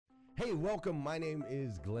Hey, welcome. My name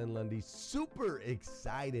is Glenn Lundy. Super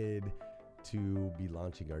excited to be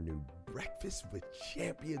launching our new Breakfast with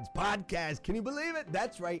Champions podcast. Can you believe it?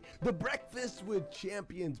 That's right. The Breakfast with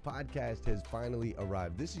Champions podcast has finally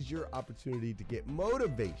arrived. This is your opportunity to get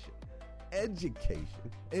motivation, education,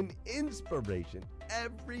 and inspiration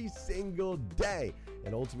every single day.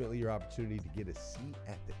 And ultimately, your opportunity to get a seat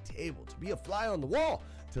at the table, to be a fly on the wall,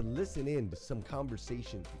 to listen in to some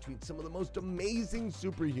conversations between some of the most amazing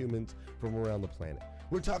superhumans from around the planet.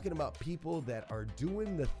 We're talking about people that are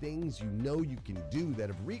doing the things you know you can do, that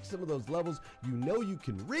have reached some of those levels you know you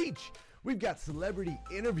can reach. We've got celebrity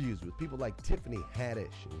interviews with people like Tiffany Haddish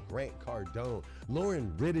and Grant Cardone,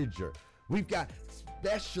 Lauren Rittiger. We've got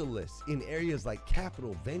specialists in areas like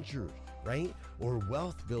capital ventures, right? Or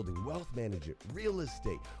wealth building, wealth management, real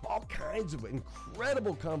estate, all kinds of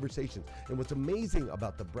incredible conversations. And what's amazing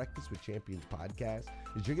about the Breakfast with Champions podcast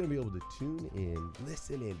is you're going to be able to tune in,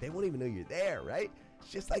 listen in. They won't even know you're there, right? It's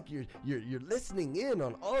just like you're listening in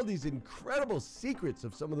on all these incredible secrets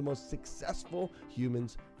of some of the most successful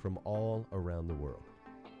humans from all around the world.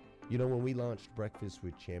 You know, when we launched Breakfast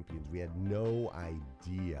with Champions, we had no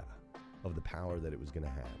idea of the power that it was going to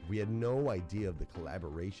have. We had no idea of the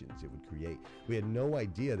collaborations it would create. We had no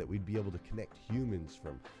idea that we'd be able to connect humans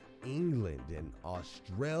from England and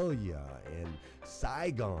Australia and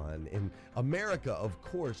Saigon and America, of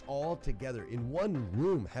course, all together in one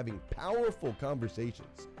room, having powerful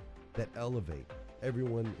conversations that elevate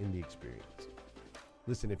everyone in the experience.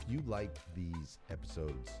 Listen, if you like these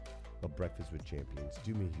episodes of Breakfast with Champions,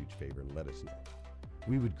 do me a huge favor and let us know.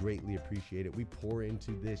 We would greatly appreciate it. We pour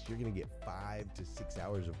into this. You're going to get 5 to 6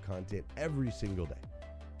 hours of content every single day,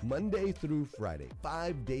 Monday through Friday,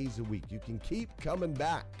 5 days a week. You can keep coming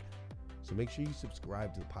back. So make sure you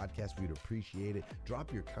subscribe to the podcast. We'd appreciate it.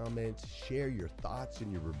 Drop your comments, share your thoughts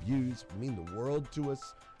and your reviews. It would mean the world to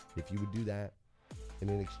us if you would do that. And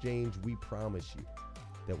in exchange, we promise you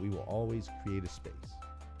that we will always create a space,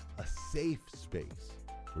 a safe space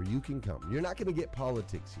where you can come. You're not going to get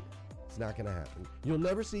politics here. It's not going to happen. You'll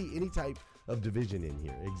never see any type of division in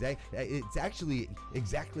here. It's actually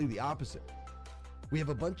exactly the opposite. We have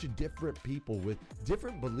a bunch of different people with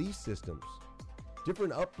different belief systems,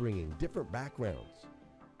 different upbringing, different backgrounds.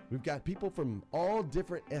 We've got people from all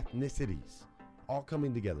different ethnicities all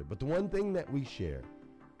coming together. But the one thing that we share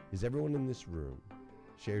is everyone in this room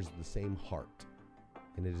shares the same heart.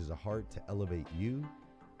 And it is a heart to elevate you,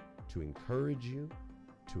 to encourage you,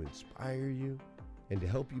 to inspire you, and to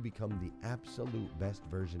help you become the absolute best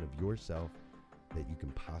version of yourself that you can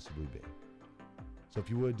possibly be. So if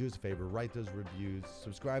you would, do us a favor, write those reviews,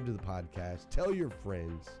 subscribe to the podcast, tell your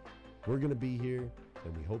friends. We're going to be here,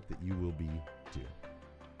 and we hope that you will be too.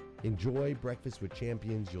 Enjoy Breakfast with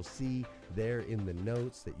Champions. You'll see there in the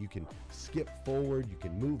notes that you can skip forward, you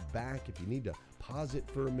can move back. If you need to pause it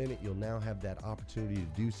for a minute, you'll now have that opportunity to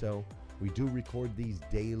do so. We do record these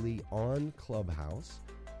daily on Clubhouse.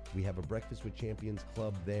 We have a Breakfast with Champions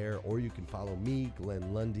club there, or you can follow me,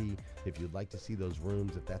 Glenn Lundy, if you'd like to see those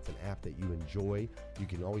rooms. If that's an app that you enjoy, you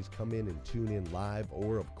can always come in and tune in live,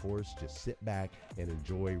 or of course, just sit back and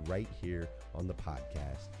enjoy right here on the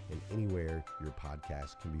podcast and anywhere your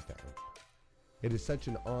podcast can be found. It is such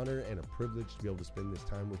an honor and a privilege to be able to spend this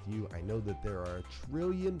time with you. I know that there are a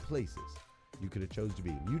trillion places you could have chose to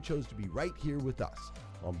be. You chose to be right here with us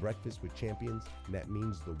on Breakfast with Champions, and that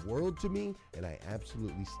means the world to me, and I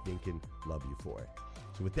absolutely stinking love you for it.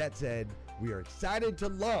 So with that said, we are excited to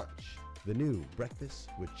launch the new Breakfast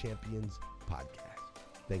with Champions podcast.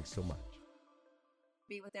 Thanks so much.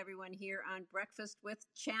 Be with everyone here on Breakfast with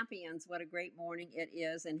Champions. What a great morning it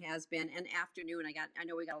is and has been, an afternoon. I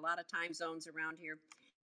know we got a lot of time zones around here.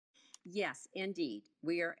 Yes, indeed.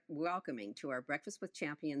 We are welcoming to our Breakfast with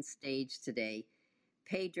Champions stage today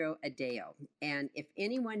Pedro Adao. And if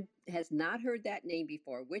anyone has not heard that name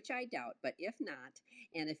before, which I doubt, but if not,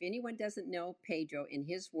 and if anyone doesn't know Pedro in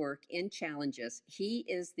his work in challenges, he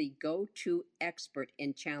is the go-to expert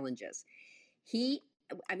in challenges.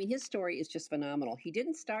 His story is just phenomenal. He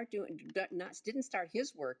didn't start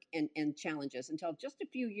his work in challenges until just a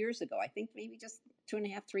few years ago. I think maybe just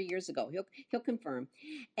 2.5, 3 years ago. He'll confirm,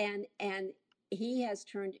 and he has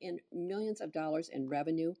turned in millions of dollars in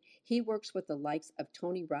revenue. He works with the likes of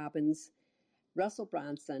Tony Robbins, Russell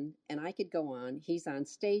Brunson, and I could go on. He's on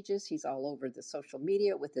stages. He's all over the social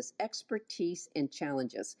media with his expertise in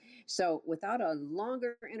challenges. So without a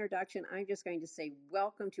longer introduction, I'm just going to say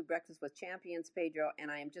welcome to Breakfast with Champions, Pedro, and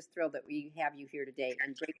I am just thrilled that we have you here today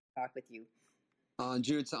and great to talk with you.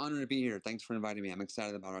 Jude, it's an honor to be here. Thanks for inviting me. I'm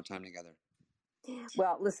excited about our time together.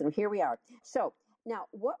 Well, listen, here we are. So Now,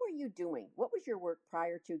 what were you doing? What was your work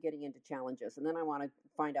prior to getting into challenges? And then I want to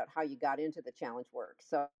find out how you got into the challenge work.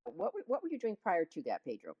 So, what were you doing prior to that,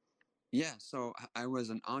 Pedro? Yeah, so I was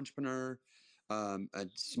an entrepreneur, a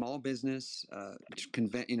small business,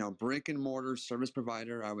 brick and mortar service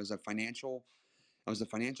provider. I was a financial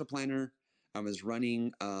planner. I was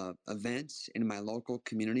running events in my local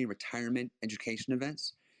community, retirement education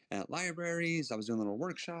events at libraries. I was doing little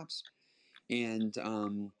workshops, and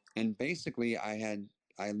basically I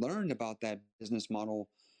learned about that business model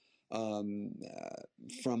um, uh,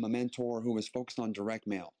 from a mentor who was focused on direct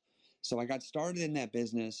mail. So I got started in that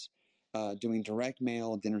business doing direct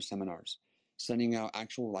mail dinner seminars, sending out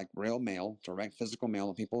actual like real mail, direct physical mail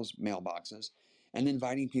in people's mailboxes, and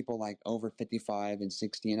inviting people like over 55 and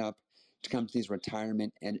 60 and up to come to these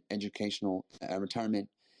retirement,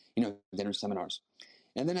 dinner seminars.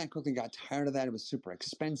 And then I quickly got tired of that. It was super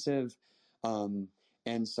expensive. Um,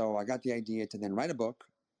 and so I got the idea to then write a book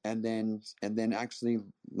and then actually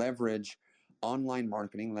leverage online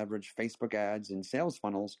marketing, leverage Facebook ads and sales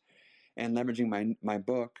funnels, and leveraging my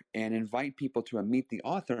book and invite people to a meet the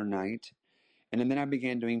author night. And then I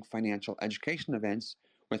began doing financial education events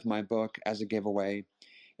with my book as a giveaway.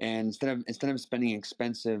 And instead of spending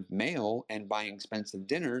expensive mail and buying expensive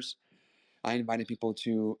dinners, I invited people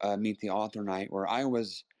to meet the author night where I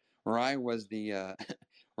was the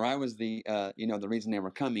where I was the the reason they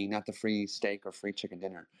were coming, not the free steak or free chicken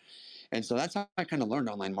dinner. And so that's how I kind of learned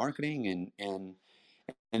online marketing.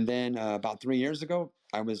 And then about 3 years ago,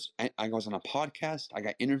 I was on a podcast. I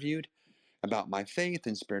got interviewed about my faith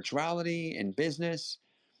and spirituality and business,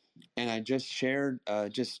 and I just shared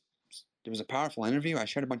just it was a powerful interview. I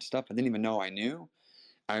shared a bunch of stuff I didn't even know I knew.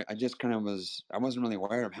 I just kind of I wasn't really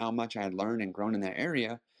aware of how much I had learned and grown in that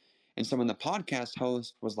area. And so when the podcast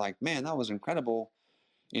host was like, "Man, that was incredible.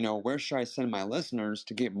 Where should I send my listeners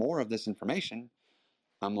to get more of this information?"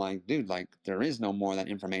 I'm like, dude, like there is no more of that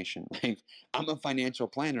information. Like I'm a financial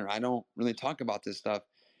planner. I don't really talk about this stuff.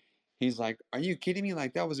 He's like, are you kidding me?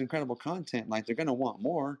 Like that was incredible content. Like they're gonna want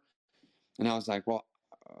more. And I was like, well,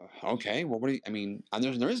 okay. Well, what do you? I mean,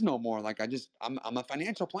 there is no more. Like I'm a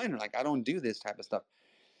financial planner. Like I don't do this type of stuff.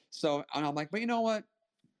 So and I'm like, but you know what?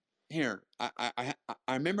 Here, I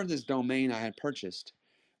remember this domain I had purchased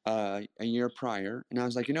a year prior, and I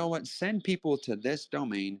was like, you know what? Send people to this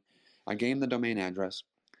domain. I gave them the domain address.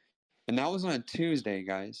 And that was on a Tuesday,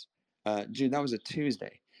 guys. June, that was a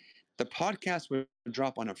Tuesday. The podcast would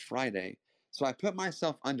drop on a Friday. So I put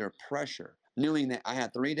myself under pressure, knowing that I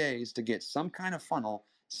had 3 days to get some kind of funnel,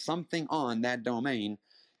 something on that domain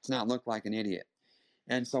to not look like an idiot.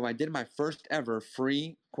 And so I did my first ever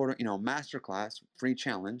free masterclass, free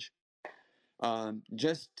challenge,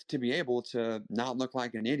 just to be able to not look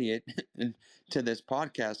like an idiot to this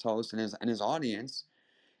podcast host and his audience.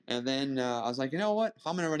 And then I was like, you know what? If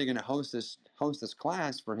I'm already going to host this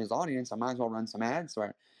class for his audience, I might as well run some ads. So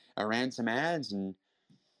I ran some ads and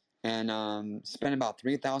spent about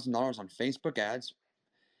 $3,000 on Facebook ads,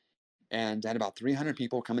 and had about 300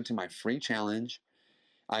 people come into my free challenge.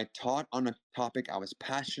 I taught on a topic I was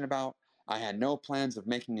passionate about. I had no plans of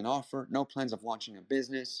making an offer, no plans of launching a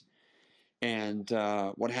business. And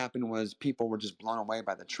what happened was people were just blown away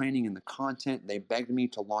by the training and the content. They begged me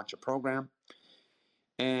to launch a program.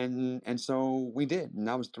 And so we did, and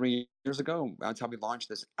that was 3 years ago. That's how we launched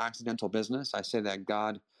this accidental business. I say that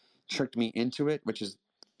God tricked me into it, which is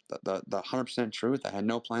the 100% truth. I had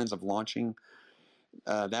no plans of launching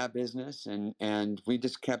that business, and we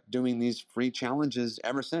just kept doing these free challenges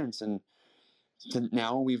ever since. And to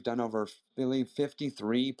now we've done over, I believe,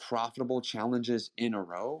 53 profitable challenges in a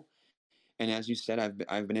row. And as you said,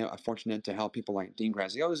 I've been fortunate to help people like Dean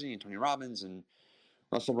Graziosi and Tony Robbins and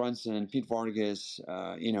Russell Brunson, Pete Vargas,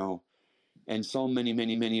 and so many,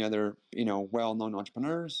 many, many other, well-known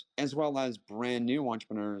entrepreneurs, as well as brand new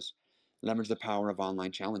entrepreneurs, leverage the power of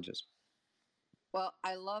online challenges. Well,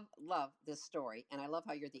 I love this story, and I love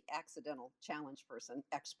how you're the accidental challenge person,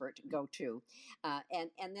 expert, go to,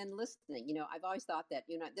 and then listening. I've always thought that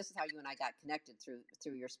this is how you and I got connected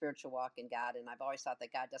through your spiritual walk in God, and I've always thought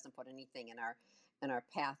that God doesn't put anything in our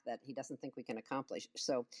path that He doesn't think we can accomplish.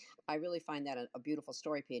 So, I really find that a beautiful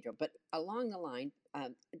story, Pedro. But along the line,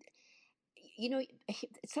 you know,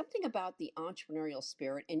 something about the entrepreneurial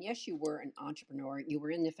spirit. And yes, you were an entrepreneur. You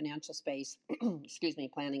were in the financial space, excuse me,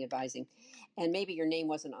 planning, advising, and maybe your name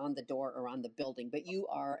wasn't on the door or on the building, but you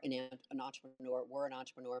are an entrepreneur. Were an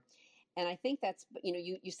entrepreneur, And I think that's,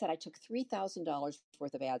 you said I took $3,000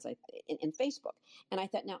 worth of ads in Facebook. And I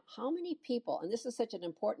thought, now, how many people, and this is such an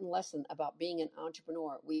important lesson about being an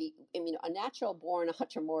entrepreneur, a natural born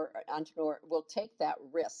entrepreneur will take that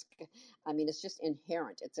risk. I mean, it's just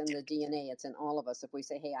inherent. It's in the DNA. It's in all of us. If we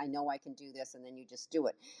say, hey, I know I can do this, and then you just do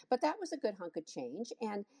it. But that was a good hunk of change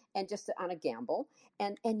and just on a gamble.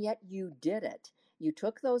 And yet you did it. You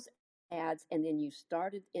took those ads and then you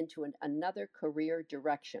started into another career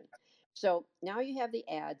direction. So now you have the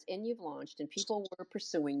ads and you've launched and people were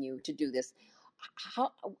pursuing you to do this.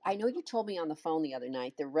 How, I know you told me on the phone the other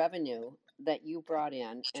night the revenue that you brought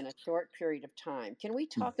in a short period of time. Can we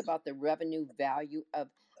talk about the revenue value of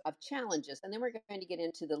challenges? And then we're going to get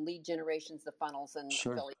into the lead generations, the funnels and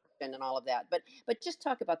Sure. affiliation and all of that. But just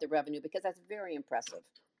talk about the revenue because that's very impressive.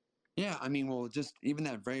 Yeah, I mean, well, just even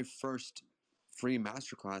that very first free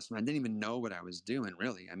masterclass, I didn't even know what I was doing,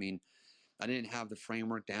 really. I mean, I didn't have the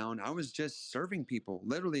framework down. I was just serving people.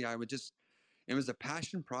 Literally, it was a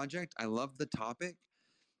passion project. I loved the topic.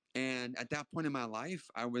 And at that point in my life,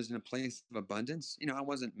 I was in a place of abundance. I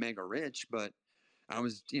wasn't mega rich, but I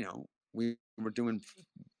was, we were doing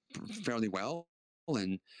fairly well.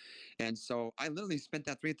 And, and so I literally spent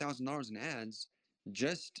that $3,000 in ads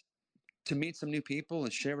just to meet some new people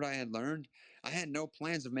and share what I had learned. I had no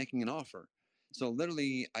plans of making an offer. So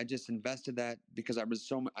literally, I just invested that because I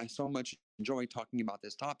so much enjoy talking about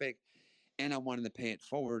this topic, and I wanted to pay it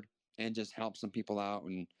forward and just help some people out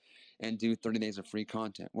and do 30 days of free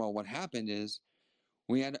content. Well, what happened is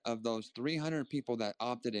we had of those 300 people that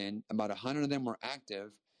opted in, about 100 of them were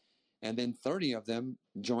active, and then 30 of them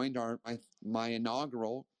joined my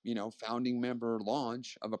inaugural, founding member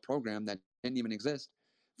launch of a program that didn't even exist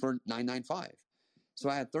for $995. So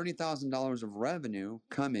I had $30,000 of revenue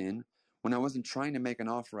come in when I wasn't trying to make an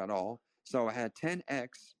offer at all. So I had 10x.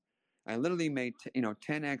 I literally made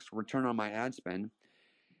 10x return on my ad spend.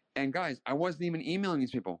 And guys, I wasn't even emailing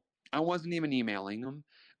these people. I wasn't even emailing them.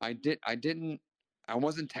 I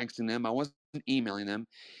wasn't texting them. I wasn't emailing them.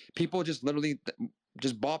 People just literally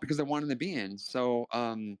just bought because they wanted to be in. So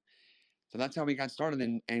that's how we got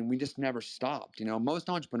started, and we just never stopped. Most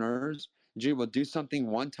entrepreneurs, will do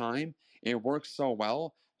something one time. It works so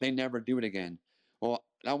well, they never do it again. Well,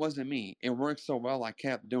 that wasn't me. It worked so well, I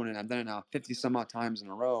kept doing it. I've done it now 50 some odd times in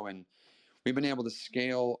a row, and we've been able to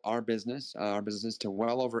scale our business to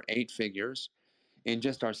well over 8 figures in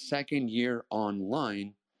just our second year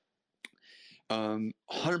online. 100%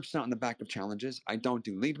 on the back of challenges. I don't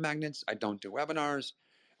do lead magnets. I don't do webinars.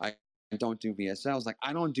 I don't do VSLs. Like,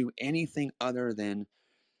 I don't do anything other than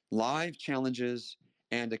live challenges,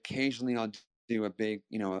 and occasionally I'll do a big,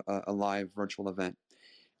 a live virtual event.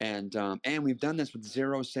 And we've done this with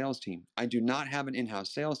zero sales team. I do not have an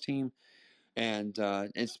in-house sales team, and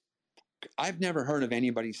I've never heard of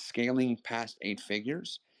anybody scaling past 8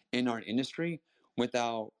 figures in our industry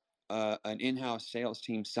without an in-house sales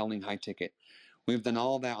team selling high ticket. We've done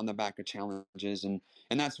all that on the back of challenges, and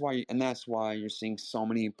that's why you're seeing so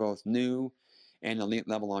many both new and elite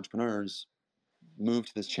level entrepreneurs move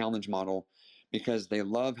to this challenge model, because they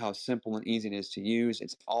love how simple and easy it is to use.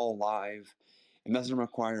 It's all live. It doesn't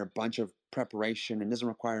require a bunch of preparation. It doesn't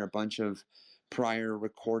require a bunch of prior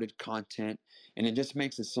recorded content. And it just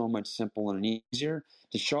makes it so much simpler and easier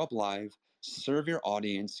to show up live, serve your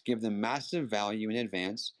audience, give them massive value in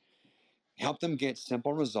advance, help them get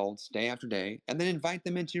simple results day after day, and then invite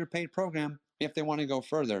them into your paid program if they want to go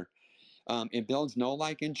further. It builds know,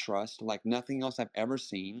 like, and trust like nothing else I've ever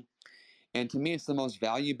seen. And to me, it's the most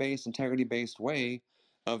value-based, integrity-based way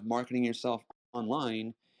of marketing yourself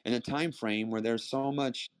online in a time frame where there's so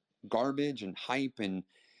much garbage and hype and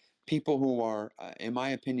people who are, in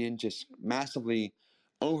my opinion, just massively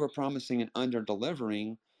over-promising and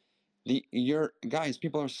under-delivering.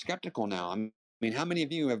 People are skeptical now. I mean, how many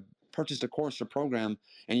of you have purchased a course or program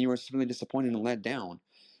and you were severely disappointed and let down?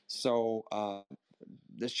 So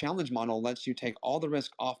this challenge model lets you take all the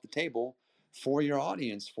risk off the table for your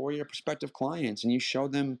audience, for your prospective clients, and you show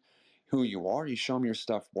them who you are. You show them your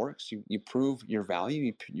stuff works. You prove your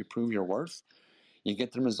value. You prove your worth. You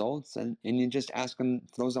get the results, and you just ask them,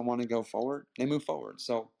 those that want to go forward, they move forward.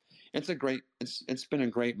 So it's been a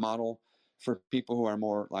great model for people who are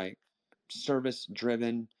more like service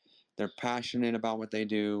driven. They're passionate about what they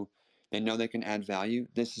do. They know they can add value.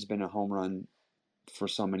 This has been a home run for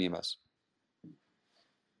so many of us.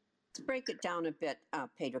 Let's break it down a bit,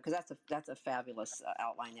 Pedro, because that's a fabulous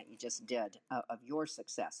outline that you just did of your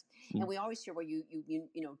success. And we always hear, well, you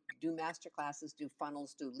do master classes, do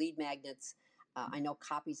funnels, do lead magnets. I know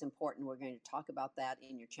copy's important. We're going to talk about that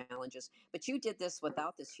in your challenges. But you did this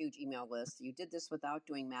without this huge email list. You did this without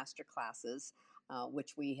doing master classes.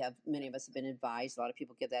 which many of us have been advised. A lot of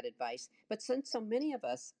people give that advice. But since so many of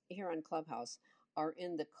us here on Clubhouse are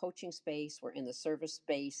in the coaching space, we're in the service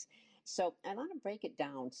space. So I want to break it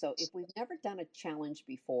down. So if we've never done a challenge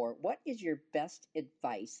before, what is your best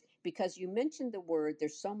advice? Because you mentioned the word,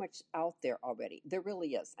 there's so much out there already. There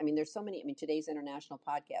really is. I mean, there's so many. I mean, today's International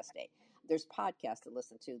Podcast Day. There's podcasts to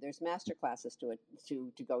listen to. There's master classes to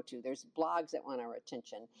go to. There's blogs that want our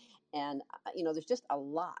attention, and there's just a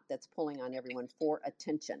lot that's pulling on everyone for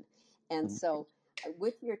attention. And so,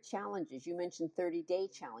 with your challenges, you mentioned 30-day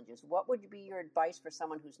challenges. What would be your advice for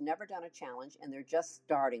someone who's never done a challenge and they're just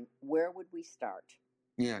starting? Where would we start?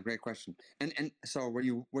 Yeah, great question. And so where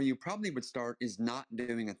you probably would start is not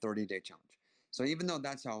doing a 30-day challenge. So even though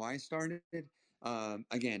that's how I started,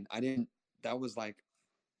 again, I didn't. That was like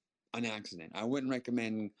an accident. I wouldn't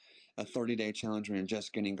recommend a 30-day challenge when you're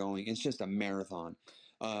just getting going. It's just a marathon.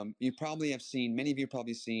 You probably have seen, many of you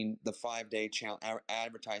probably seen the 5-day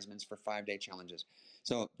advertisements for 5-day challenges.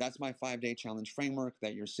 So that's my 5-day challenge framework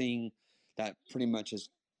that you're seeing that pretty much is,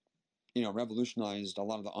 revolutionized a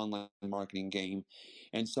lot of the online marketing game.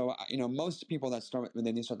 And so, most people that start, when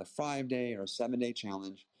they start the 5-day or 7-day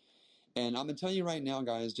challenge, and I'm going to tell you right now,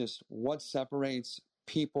 guys, just what separates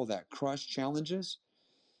people that crush challenges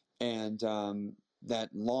and that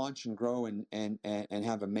launch and grow and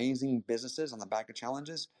have amazing businesses on the back of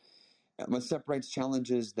challenges. What separates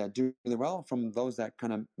challenges that do really well from those that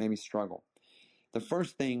kind of maybe struggle. The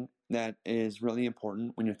first thing that is really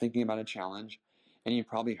important when you're thinking about a challenge, and you've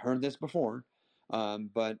probably heard this before,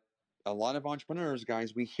 but a lot of entrepreneurs,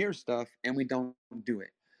 guys, we hear stuff and we don't do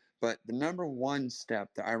it. But the number one step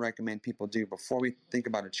that I recommend people do before we think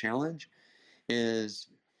about a challenge is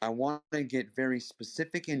I want to get very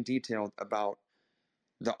specific and detailed about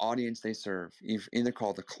the audience they serve. You've either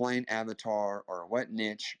called the client avatar or what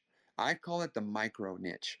niche. I call it the micro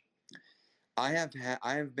niche. I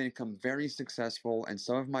have become very successful, and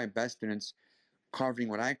some of my best students carving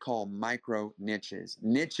what I call micro niches,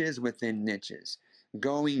 niches within niches,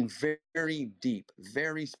 going very deep,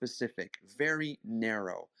 very specific, very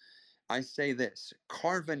narrow. I say this: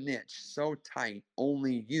 carve a niche so tight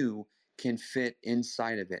only you can fit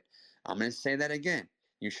inside of it. I'm going to say that again.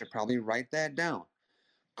 You should probably write that down.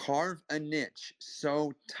 Carve a niche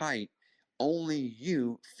so tight only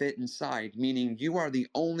you fit inside, meaning you are the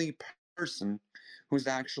only person who's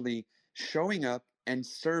actually showing up and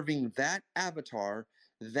serving that avatar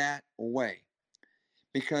that way.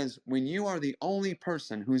 Because when you are the only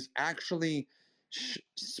person who's actually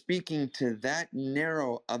speaking to that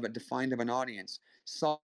narrow of a defined of an audience,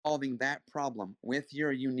 solving that problem with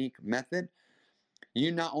your unique method,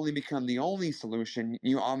 you not only become the only solution,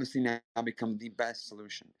 you obviously now become the best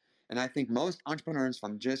solution. And I think most entrepreneurs, if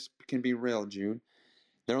I'm just can be real, Jude,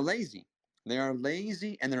 they're lazy. They are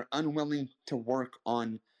lazy and they're unwilling to work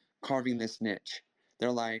on carving this niche.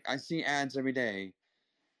 They're like, I see ads every day.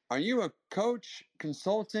 Are you a coach,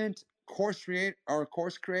 consultant, course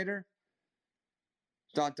creator?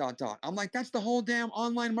 Dot, dot, dot. I'm like, that's the whole damn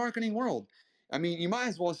online marketing world. I mean, you might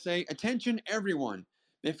as well say, attention, everyone.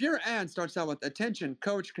 If your ad starts out with attention,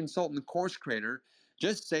 coach, consultant, course creator,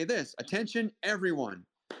 just say this: attention, everyone.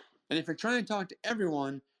 And if you're trying to talk to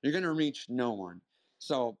everyone, you're going to reach no one.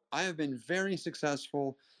 So I have been very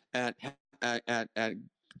successful at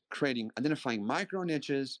identifying micro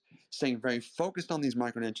niches, staying very focused on these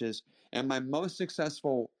micro niches. And my most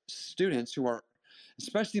successful students, who are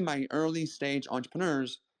especially my early stage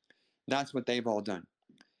entrepreneurs, that's what they've all done.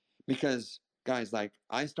 Because, guys, like,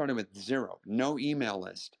 I started with zero, no email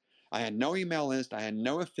list. I had no email list. I had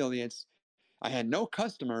no affiliates. I had no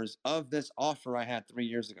customers of this offer I had 3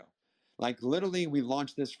 years ago. Like, literally, we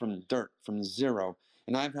launched this from dirt, from zero.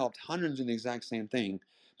 And I've helped hundreds of the exact same thing.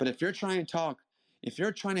 But if you're trying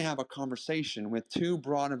to have a conversation with too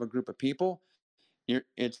broad of a group of people,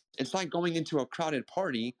 it's like going into a crowded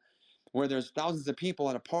party where there's thousands of people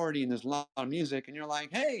at a party and there's a lot of music, and you're like,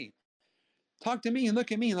 hey, talk to me and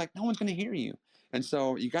look at me, like no one's going to hear you. And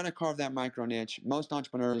so you got to carve that micro niche. Most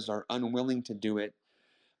entrepreneurs are unwilling to do it.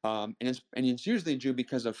 And it's usually due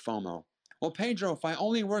because of FOMO. Well, Pedro, if I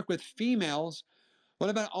only work with females, what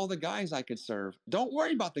about all the guys I could serve? Don't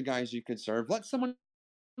worry about the guys you could serve. Let someone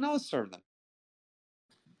else serve them.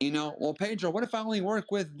 Well, Pedro, what if I only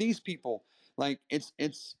work with these people? Like, it's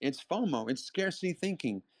FOMO. It's scarcity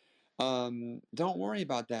thinking. Don't worry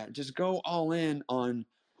about that. Just go all in on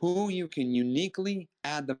who you can uniquely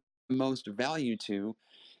add the most value to.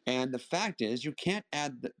 And the fact is, you can't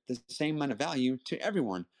add the same amount of value to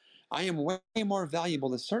everyone. I am way more valuable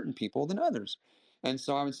to certain people than others. And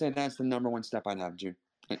so I would say that's the number one step I'd have, Jude.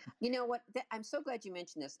 You know what? I'm so glad you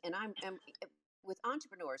mentioned this, and I'm with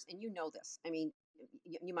entrepreneurs, and you know this. I mean,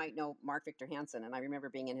 you might know Mark Victor Hansen, and I remember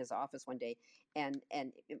being in his office one day, and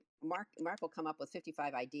Mark will come up with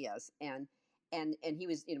 55 ideas, and he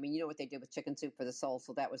was, I mean, you know what they did with Chicken Soup for the Soul,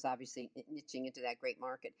 so that was obviously niching into that great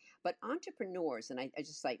market. But entrepreneurs, and I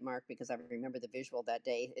just cite Mark because I remember the visual that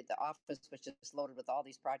day. The office was just loaded with all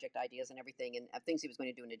these project ideas and everything, and things he was going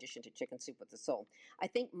to do in addition to Chicken Soup with the Soul. I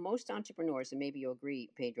think most entrepreneurs, and maybe you'll agree,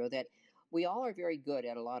 Pedro, that we all are very good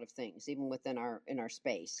at a lot of things, even within our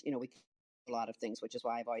space. We a lot of things, which is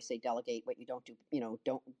why I've always say delegate what you don't do.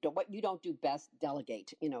 Don't what you don't do best,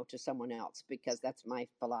 delegate. To someone else, because that's my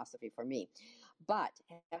philosophy for me. But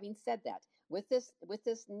having said that, with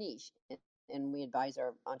this niche, and we advise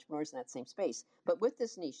our entrepreneurs in that same space. But with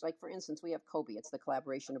this niche, like for instance, we have Kobe. It's the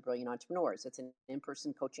collaboration of brilliant entrepreneurs. It's an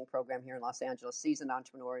in-person coaching program here in Los Angeles. Seasoned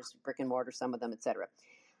entrepreneurs, brick and mortar, some of them, etc.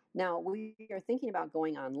 Now, we are thinking about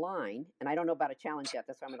going online, and I don't know about a challenge yet.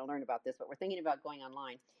 That's why I'm going to learn about this, but we're thinking about going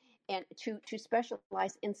online and to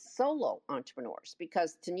specialize in solo entrepreneurs,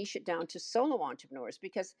 because to niche it down to solo entrepreneurs,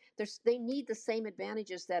 because they need the same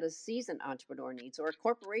advantages that a seasoned entrepreneur needs or a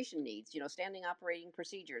corporation needs, standing operating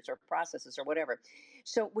procedures or processes or whatever.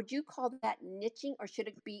 So would you call that niching, or should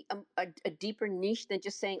it be a deeper niche than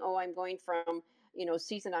just saying, oh, I'm going from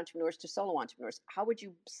seasoned entrepreneurs to solo entrepreneurs? How would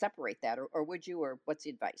you separate that, or would you, or what's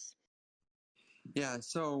the advice? Yeah,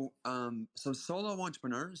 so solo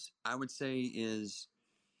entrepreneurs, I would say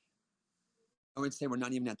we're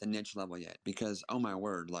not even at the niche level yet, because oh my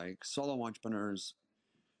word, like solo entrepreneurs,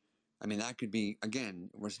 I mean that could be, again,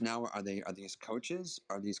 are these coaches,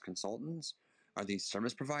 are these consultants, are these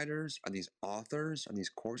service providers, are these authors, are these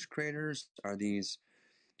course creators, do they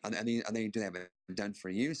have a done for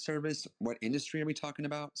you service? What industry are we talking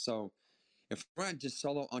about? So if we're at just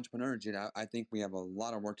solo entrepreneurs, I think we have a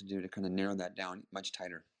lot of work to do to kind of narrow that down much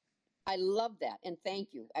tighter. I love that, and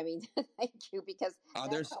thank you. I mean, thank you, because Right?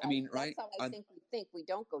 that's how I think we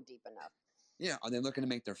don't go deep enough. Yeah, are they looking to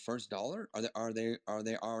make their first dollar? Are they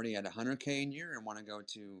already at 100K a year and want to go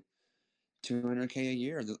to 200K a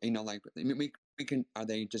year? Like we can. Are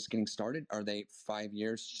they just getting started? Are they 5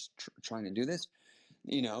 years trying to do this?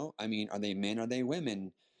 I mean, are they men? Are they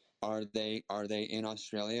women? Are they in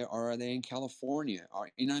Australia, or are they in California? What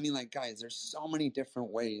I mean? Like, guys, there's so many different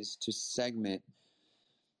ways to segment.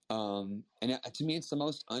 And to me, it's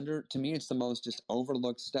the most just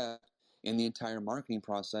overlooked step in the entire marketing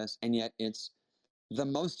process, and yet it's the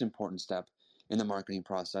most important step in the marketing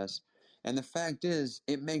process. And the fact is,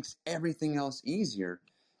 it makes everything else easier.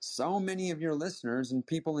 So many of your listeners and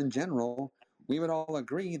people in general, we would all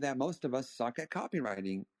agree that most of us suck at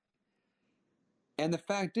copywriting. And the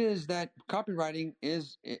fact is that copywriting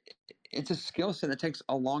it's a skill set that takes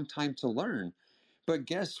a long time to learn. But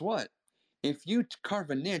guess what? If you carve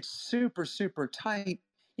a niche super, super tight,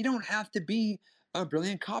 you don't have to be a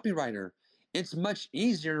brilliant copywriter. It's much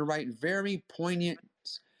easier to write very poignant,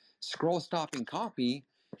 scroll stopping copy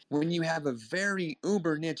when you have a very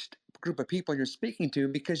uber niched group of people you're speaking to,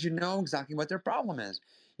 because you know exactly what their problem is.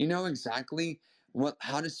 You know exactly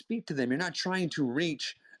how to speak to them. You're not trying to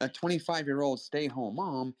reach a 25-year-old stay-home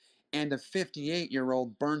mom and a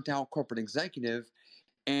 58-year-old burnt-out corporate executive.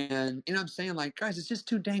 And I'm saying, like, guys, it's just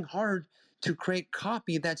too dang hard to create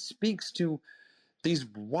copy that speaks to these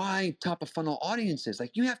wide top of funnel audiences.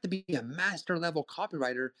 Like, you have to be a master level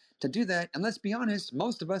copywriter to do that. And let's be honest,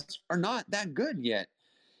 most of us are not that good yet.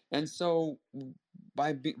 And so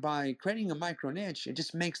by creating a micro niche, it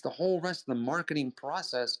just makes the whole rest of the marketing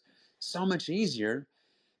process so much easier,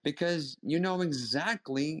 because you know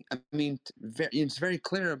exactly, I mean, it's very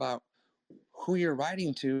clear about who you're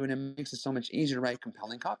writing to, and it makes it so much easier to write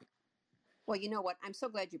compelling copy. Well, you know what? I'm so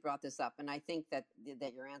glad you brought this up, and I think that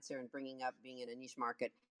your answer in bringing up being in a niche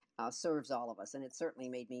market serves all of us, and it certainly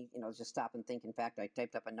made me, just stop and think. In fact, I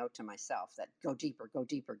typed up a note to myself that go deeper, go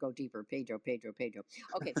deeper, go deeper. Pedro, Pedro, Pedro.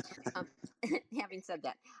 Okay. Having said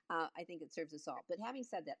that, I think it serves us all. But having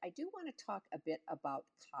said that, I do want to talk a bit about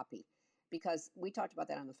copy, because we talked about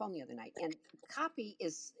that on the phone the other night, and copy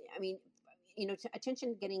is, I mean,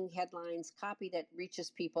 attention getting headlines, copy that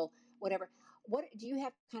reaches people, whatever. What do you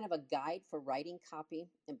have kind of a guide for writing copy,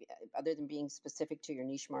 other than being specific to your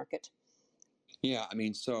niche market? Yeah, I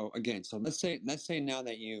mean, so again, so let's say now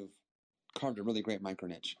that you've carved a really great micro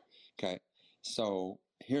niche. Okay. So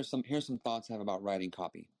here's some thoughts I have about writing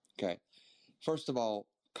copy. Okay. First of all,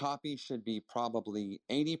 copy should be probably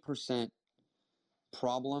 80%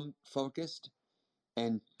 problem focused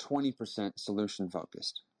and 20% solution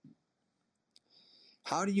focused.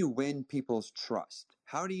 How do you win people's trust?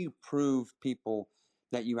 How do you prove people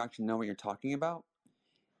that you actually know what you're talking about?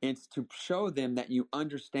 It's to show them that you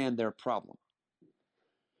understand their problem.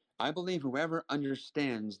 I believe whoever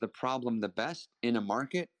understands the problem the best in a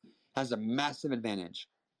market has a massive advantage.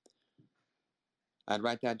 I'd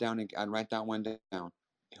write that down. I'd write that one down.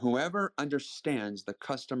 Whoever understands the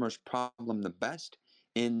customer's problem the best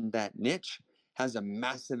in that niche has a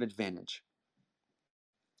massive advantage.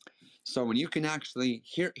 So when you can actually,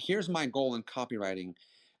 here's my goal in copywriting.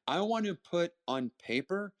 I want to put on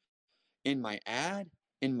paper, in my ad,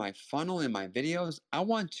 in my funnel, in my videos, I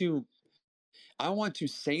want to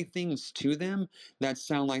say things to them that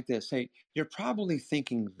sound like this. Hey, you're probably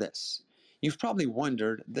thinking this. You've probably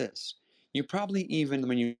wondered this. You probably, even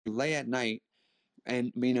when you lay at night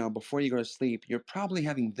and, before you go to sleep, you're probably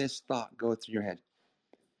having this thought go through your head.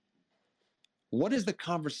 What is the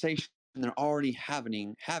conversation they're already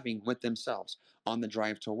having with themselves on the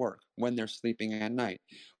drive to work, when they're sleeping at night?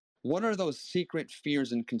 What are those secret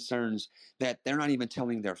fears and concerns that they're not even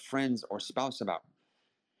telling their friends or spouse about?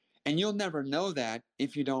 And you'll never know that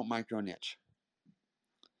if you don't micro niche.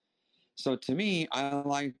 So to me, I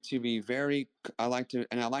like to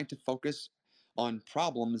focus on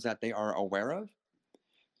problems that they are aware of.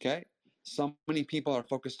 Okay. So many people are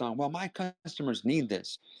focused on, well, my customers need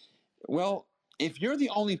this. Well, if you're the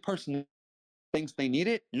only person that thinks they need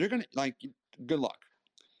it, you're going to good luck.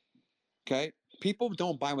 Okay. People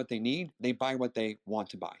don't buy what they need. They buy what they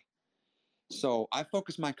want to buy. So I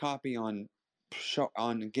focus my copy on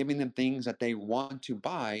giving them things that they want to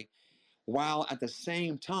buy, while at the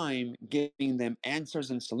same time giving them answers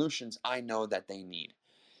and solutions I know that they need.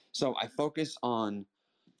 So I focus on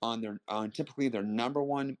typically their number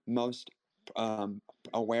one most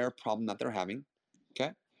aware problem that they're having.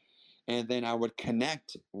 Okay. And then I would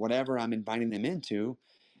connect whatever I'm inviting them into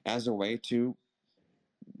as a way to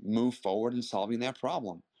move forward in solving that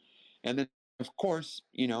problem. And then, of course,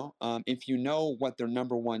 if you know what their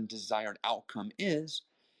number one desired outcome is,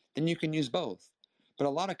 then you can use both. But a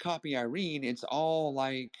lot of copy I read, it's all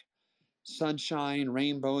like sunshine,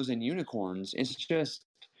 rainbows, and unicorns. It's just,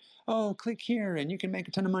 oh, click here and you can make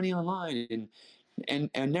a ton of money online and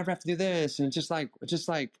never have to do this. And it's just like, it's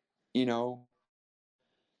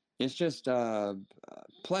just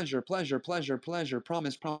pleasure, pleasure, pleasure, pleasure,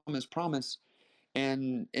 promise, promise, promise.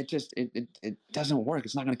 And it doesn't work.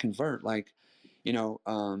 It's not going to convert.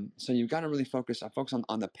 So you've got to really focus. I focus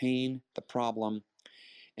on the pain, the problem,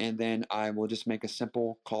 and then I will just make a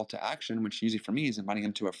simple call to action, which usually for me is inviting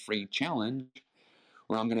them to a free challenge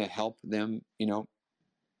where I'm going to help them,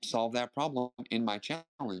 solve that problem in my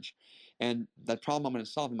challenge. And that problem I'm going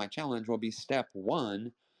to solve in my challenge will be step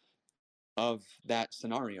one of that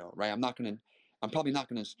scenario, right? I'm probably not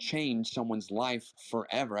going to change someone's life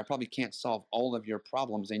forever. I probably can't solve all of your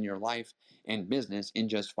problems in your life and business in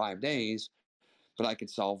just 5 days, but I could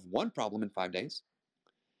solve one problem in 5 days,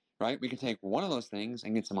 right? We can take one of those things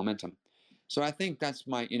and get some momentum. So I think that's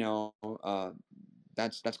my,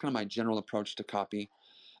 that's kind of my general approach to copy.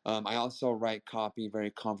 I also write copy very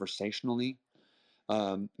conversationally.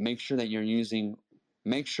 Make sure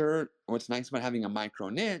what's nice about having a micro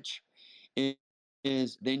niche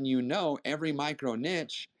is then every micro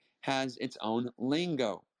niche has its own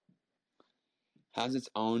lingo.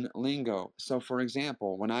 So for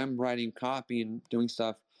example, when I'm writing copy and doing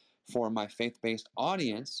stuff for my faith-based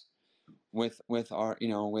audience with our,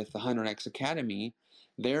 with the 100X Academy,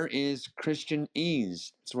 there is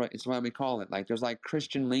Christianese. It's what we call it. Like there's like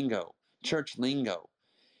Christian lingo, church lingo.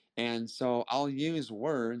 And so I'll use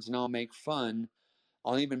words and I'll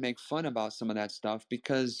even make fun about some of that stuff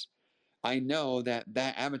because I know that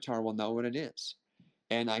avatar will know what it is.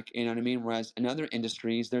 And you know what I mean? Whereas in other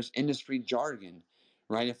industries, there's industry jargon,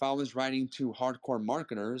 right? If I was writing to hardcore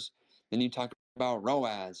marketers, then you talk about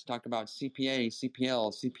ROAS, talk about CPA,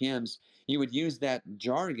 CPL, CPMs. You would use that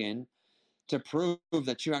jargon to prove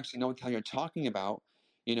that you actually know what the hell you're talking about.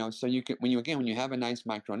 So you can, when you have a nice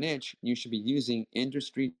micro niche, you should be using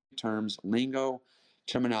industry terms, lingo,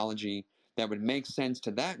 terminology that would make sense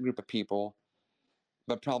to that group of people,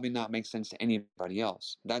 but probably not make sense to anybody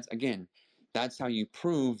else. That's how you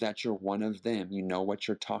prove that you're one of them. You know what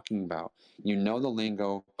you're talking about. You know the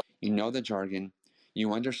lingo, you know the jargon,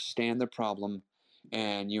 you understand the problem,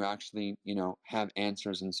 and you actually, have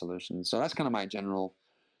answers and solutions. So that's kind of my general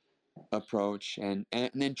approach. And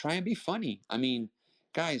then try and be funny. I mean,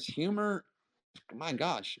 guys, humor, my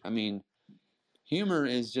gosh, humor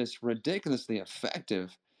is just ridiculously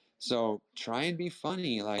effective. So try and be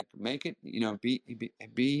funny, like make it,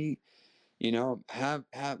 be have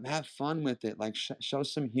fun with it, like show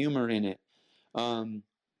some humor in it. And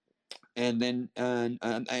then and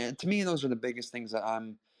to me, those are the biggest things that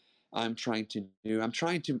I'm trying to do. I'm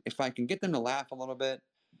trying to, if I can get them to laugh a little bit,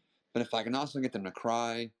 but if I can also get them to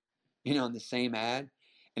cry, in the same ad.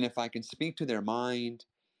 And if I can speak to their mind,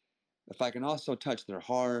 if I can also touch their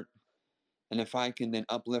heart, and if I can then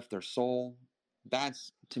uplift their soul,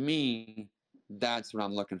 that's, to me, that's what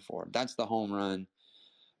I'm looking for. That's the home run.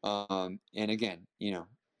 And again,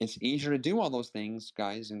 it's easier to do all those things,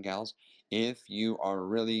 guys and gals, if you are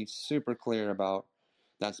really super clear about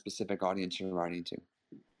that specific audience you're writing to.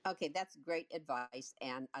 Okay, that's great advice.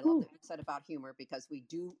 And I love Whew. that you said about humor, because we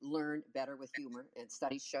do learn better with humor. And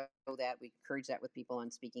studies show that. We encourage that with people on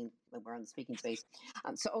speaking when we're on the speaking space.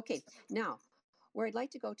 Okay, now where I'd like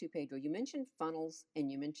to go to, Pedro, you mentioned funnels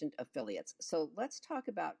and you mentioned affiliates. So let's talk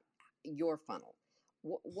about your funnel.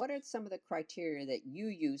 What are some of the criteria that you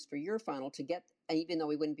use for your funnel to get, even though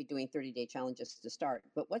we wouldn't be doing 30-day challenges to start,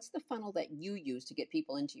 but what's the funnel that you use to get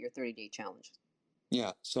people into your 30-day challenge?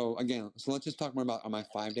 Yeah. So again, let's just talk more about my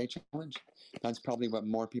 5-day challenge. That's probably what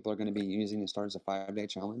more people are going to be using to start as a 5-day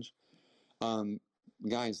challenge.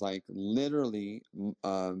 Guys, like literally,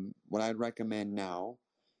 what I'd recommend now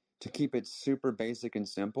to keep it super basic and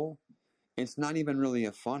simple, it's not even really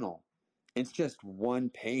a funnel. It's just one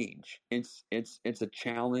page. It's a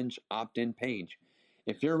challenge opt-in page.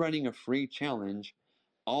 If you're running a free challenge,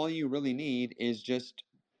 all you really need is just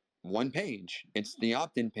one page. It's the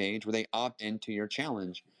opt-in page where they opt into your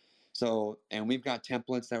challenge. So, and we've got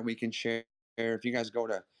templates that we can share. If you guys go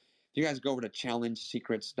over to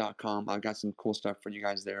challengesecrets.com, I've got some cool stuff for you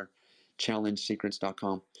guys there.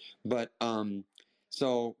 Challengesecrets.com. But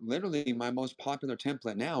so literally my most popular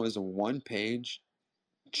template now is a one-page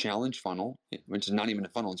challenge funnel, which is not even a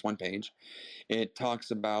funnel, it's one page. It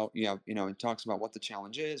talks about it talks about what the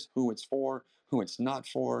challenge is, who it's for, who it's not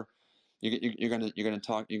for. You're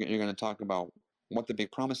gonna talk about what the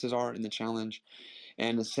big promises are in the challenge,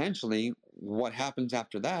 and essentially what happens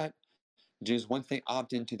after that is once they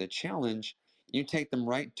opt into the challenge, you take them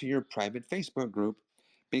right to your private Facebook group,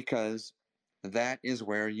 because that is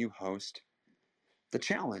where you host the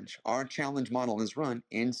challenge. Our challenge model is run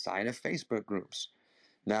inside of Facebook groups.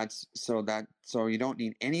 So you don't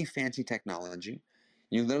need any fancy technology.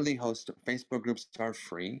 You literally host Facebook groups that are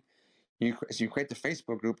free. So you create the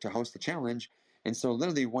Facebook group to host the challenge, and so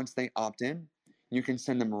literally once they opt in, you can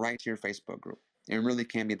send them right to your Facebook group. It really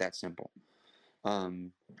can be that simple.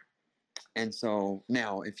 And so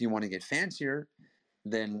now, if you want to get fancier,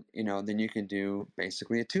 then you can do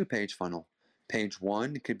basically a 2-page funnel. Page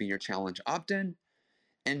 1 could be your challenge opt-in,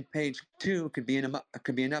 and page 2 could be an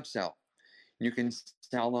upsell. You can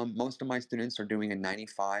sell them. Most of my students are doing a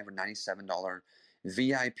 $95 or $97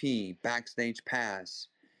 VIP backstage pass.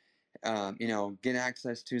 Get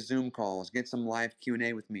access to Zoom calls, get some live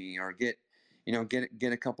Q&A with me, or get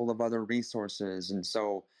a couple of other resources. And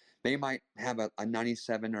so they might have a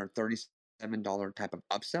 $97 or $37 type of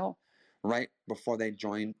upsell right before they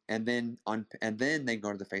join, and then they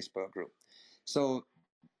go to the Facebook group. So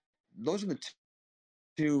those are the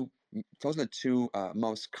two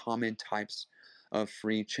most common types of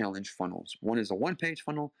free challenge funnels. One is a one-page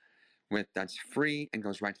funnel that's free and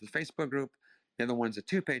goes right to the Facebook group. The other one's a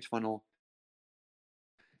 2-page funnel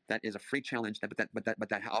that is a free challenge, but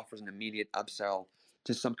that offers an immediate upsell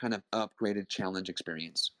to some kind of upgraded challenge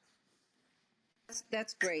experience.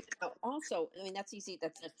 That's great. Also, I mean, that's easy.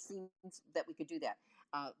 That seems that we could do that.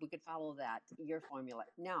 We could follow that, your formula.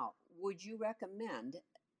 Now, would you recommend,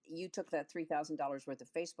 you took that $3,000 worth of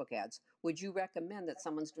Facebook ads, would you recommend that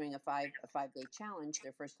someone's doing a 5-day challenge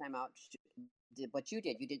their first time out, did what you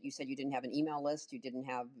did? You said you didn't have an email list, you didn't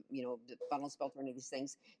have, the funnels built or any of these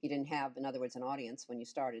things. You didn't have, in other words, an audience when you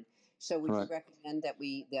started. So would you recommend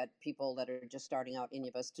that people that are just starting out, any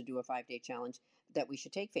of us, to do a 5-day challenge, that we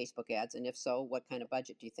should take Facebook ads? And if so, what kind of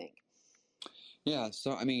budget do you think? Yeah.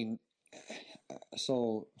 So, I mean,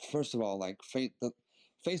 so first of all, like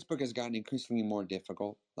Facebook has gotten increasingly more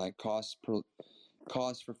difficult. Like costs for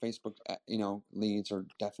Facebook, leads are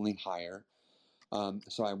definitely higher.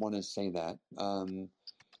 So I want to say that.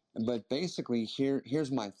 But basically,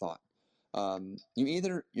 here's my thought.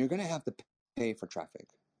 You're going to have to pay for traffic.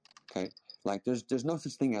 Okay, like there's no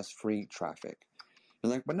such thing as free traffic.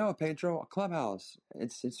 You're like, but no, Pedro, Clubhouse,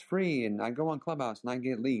 it's free, and I go on Clubhouse and I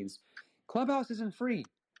get leads. Clubhouse isn't free.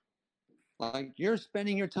 Like, you're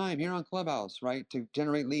spending your time here on Clubhouse, right, to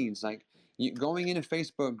generate leads. Like, going in a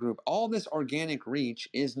Facebook group, all this organic reach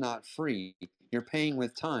is not free. You're paying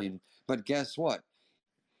with time. But guess what?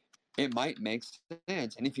 It might make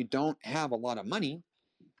sense. And if you don't have a lot of money,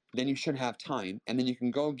 then you should have time, and then you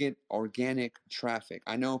can go get organic traffic.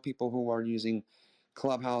 I know people who are using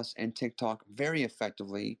Clubhouse and TikTok very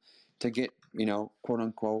effectively to get, quote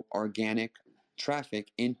unquote, organic traffic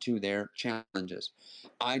into their challenges.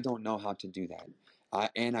 I don't know how to do that.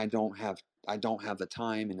 And I don't have the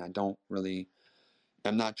time, and I don't really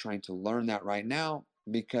am not trying to learn that right now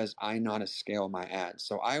because I know how to scale my ads.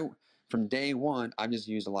 So from day one, I've just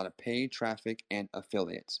used a lot of paid traffic and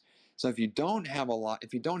affiliates. So if you don't have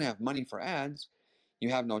money for ads, you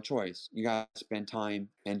have no choice. You got to spend time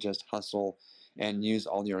and just hustle and use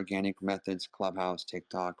all the organic methods, Clubhouse,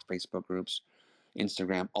 TikTok, Facebook groups,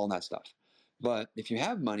 Instagram, all that stuff. But if you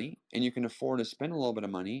have money and you can afford to spend a little bit of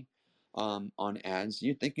money on ads,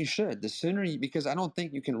 you think you should. The sooner because I don't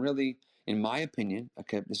think you can really, in my opinion,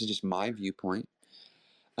 okay, this is just my viewpoint,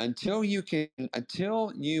 until you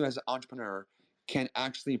as an entrepreneur can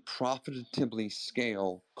actually profitably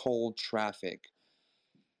scale cold traffic,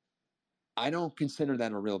 I don't consider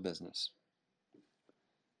that a real business.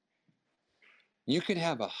 You could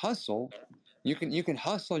have a hustle. You can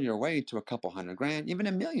hustle your way to a couple $100,000, even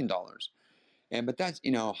 $1 million. But that's,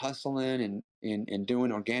 hustling and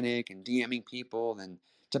doing organic and DMing people and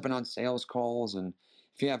jumping on sales calls. And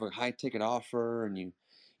if you have a high ticket offer and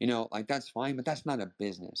like that's fine, but that's not a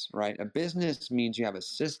business, right? A business means you have a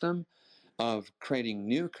system of creating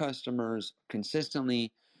new customers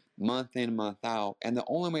consistently month in, month out. And the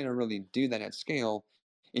only way to really do that at scale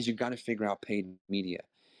is you got to figure out paid media.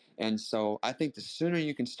 And so I think the sooner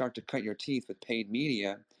you can start to cut your teeth with paid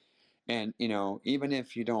media, and, even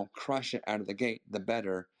if you don't crush it out of the gate, the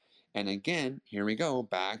better. And again, here we go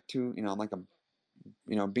back to, I'm like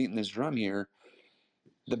beating this drum here.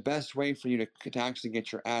 The best way for you to actually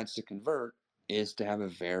get your ads to convert is to have a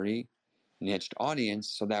very niched audience.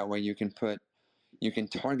 So that way you can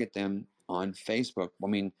target them on Facebook. I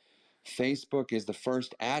mean, Facebook is the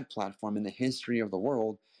first ad platform in the history of the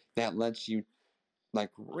world that lets you like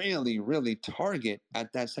really, really target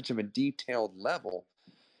at that such of a detailed level.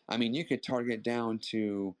 I mean, you could target down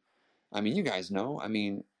to, you guys know,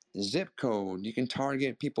 zip code. You can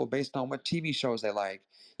target people based on what TV shows they like.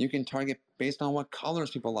 You can target based on what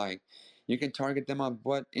colors people like. You can target them on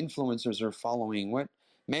what influencers are following, what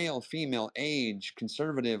male, female, age,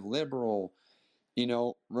 conservative, liberal,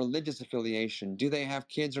 religious affiliation. Do they have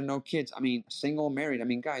kids or no kids? Single, married.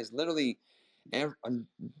 Guys, literally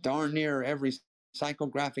darn near every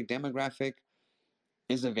psychographic, demographic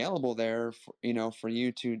is available there for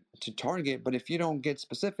you to target. But if you don't get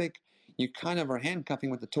specific, you kind of are handcuffing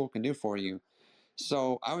what the tool can do for you.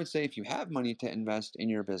 So I would say if you have money to invest in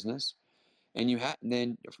your business and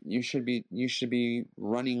then you should be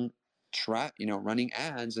running running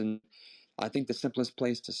ads. And I think the simplest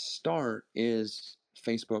place to start is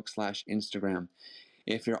Facebook/Instagram.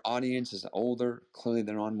 If your audience is older, clearly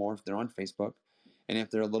they're on Facebook. And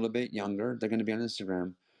if they're a little bit younger, they're going to be on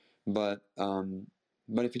Instagram. But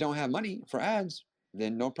if you don't have money for ads,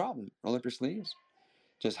 then no problem. Roll up your sleeves,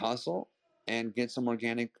 just hustle and get some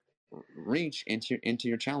organic reach into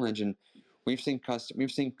your challenge. And we've seen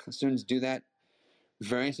students do that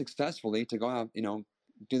very successfully, to go out,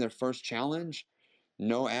 do their first challenge,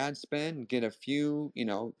 no ad spend, get a few,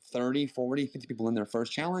 30, 40, 50 people in their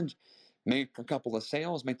first challenge, make a couple of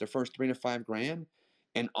sales, make their first 3 to 5 grand,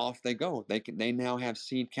 and off they go. They now have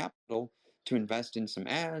seed capital to invest in some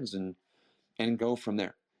ads and go from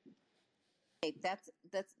there. This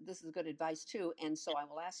is good advice too. And so I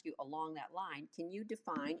will ask you along that line, can you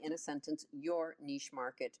define in a sentence your niche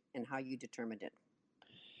market and how you determined it?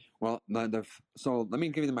 Well, so let me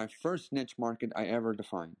give you my first niche market I ever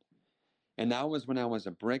defined. And that was when I was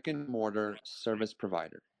a brick and mortar service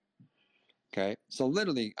provider. Okay. So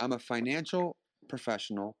literally, I'm a financial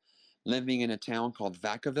professional living in a town called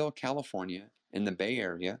Vacaville, California, in the Bay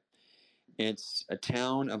Area. It's a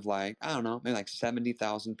town of maybe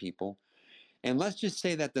 70,000 people. And let's just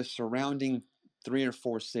say that the surrounding 3 or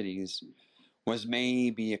 4 cities was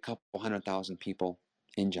maybe a couple 100,000 people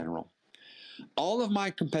in general. All of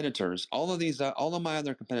my competitors, all of my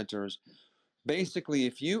other competitors, basically,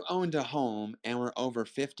 if you owned a home and were over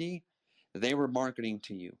 50, they were marketing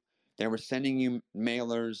to you. They were sending you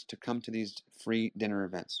mailers to come to these free dinner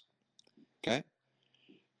events. Okay?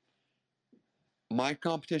 My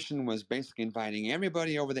competition was basically inviting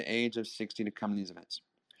everybody over the age of 60 to come to these events.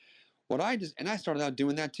 And I started out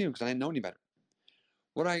doing that too because I didn't know any better.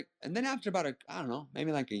 And then after about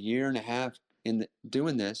maybe like a year and a half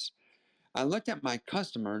doing this, I looked at my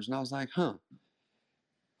customers and I was like,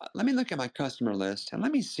 let me look at my customer list and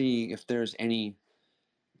let me see if there's any.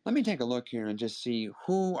 Let me take a look here and just see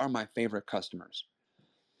who are my favorite customers.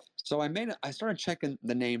 So I started checking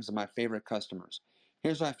the names of my favorite customers.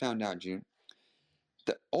 Here's what I found out, June.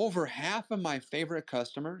 Over half of my favorite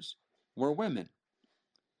customers were women.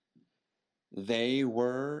 They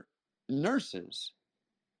were nurses.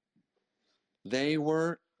 They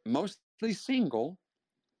were mostly single,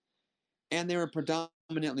 and they were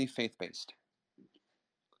predominantly faith-based.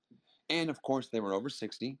 And of course, they were over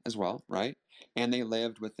 60 as well, right? And they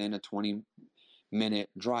lived within a 20-minute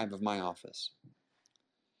drive of my office.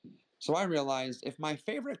 So I realized if my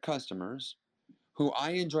favorite customers, who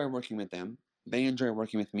I enjoy working with them, they enjoy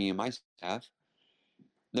working with me and my staff,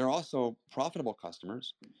 they're also profitable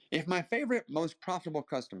customers. If my favorite, most profitable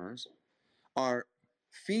customers are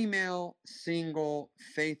female, single,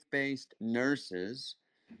 faith-based nurses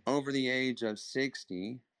over the age of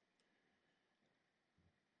 60,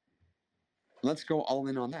 let's go all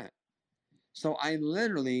in on that. So I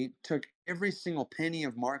literally took every single penny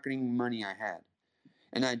of marketing money I had,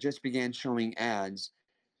 and I just began showing ads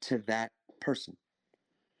to that person.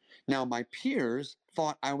 Now, my peers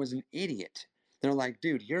thought I was an idiot. They're like,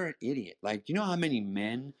 dude, you're an idiot. Like, do you know how many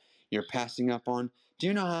men you're passing up on? Do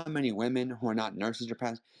you know how many women who are not nurses you're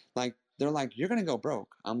passing? Like, they're like, you're going to go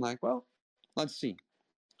broke. I'm like, well, let's see.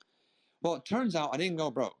 Well, it turns out I didn't go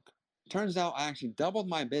broke. Turns out I actually doubled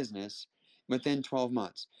my business within 12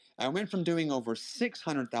 months. I went from doing over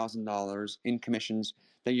 $600,000 in commissions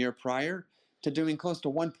the year prior to doing close to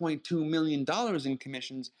 $1.2 million in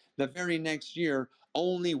commissions the very next year,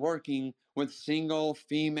 only working with single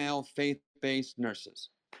female faith-based nurses.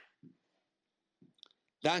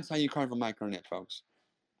 That's how you carve a micro niche, folks.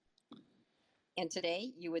 And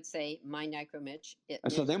today you would say my micro niche.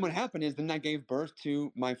 So then what happened is then I gave birth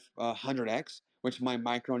to my 100X, which my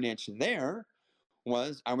micro niche there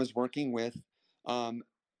was I was working with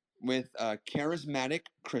charismatic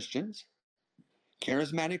Christians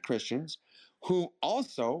who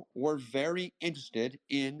also were very interested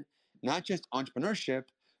in not just entrepreneurship,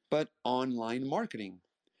 but online marketing.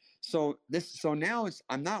 So now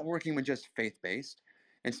I'm not working with just faith-based.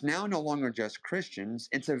 It's now no longer just Christians.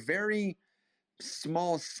 It's a very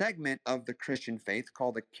small segment of the Christian faith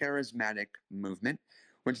called the charismatic movement,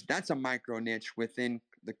 which that's a micro niche within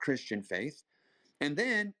the Christian faith. And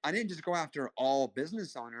then I didn't just go after all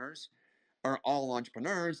business owners or all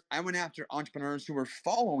entrepreneurs. I went after entrepreneurs who were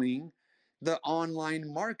following the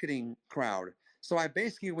online marketing crowd. So I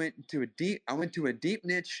basically went to a deep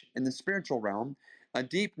niche in the spiritual realm, a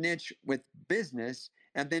deep niche with business,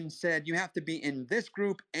 and then said, you have to be in this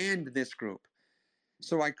group and this group.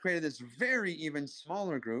 So I created this very even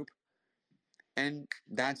smaller group, and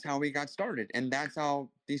that's how we got started. And that's how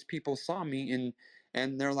these people saw me,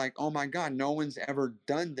 and they're like, oh my God, no one's ever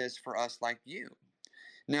done this for us like you.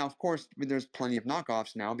 Now, of course, there's plenty of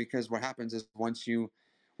knockoffs now, because what happens is once you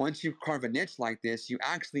carve a niche like this, you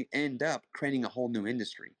actually end up creating a whole new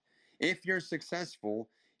industry. If you're successful,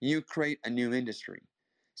 you create a new industry.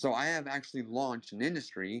 So I have actually launched an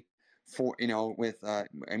industry for, with, at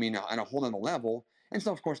a whole other level. And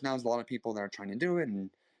so, of course, now there's a lot of people that are trying to do it and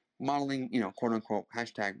modeling, quote unquote,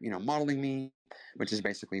 hashtag, modeling me, which is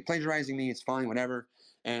basically plagiarizing me. It's fine, whatever.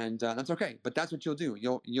 And that's okay. But that's what you'll do.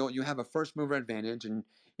 You have a first mover advantage. And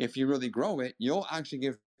if you really grow it, you'll actually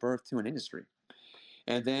give birth to an industry.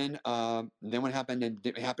 And then what happened? And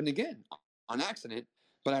it happened again on accident.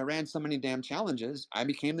 But I ran so many damn challenges. I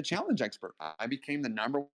became the challenge expert. I became the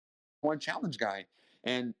number one challenge guy.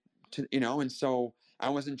 And and so I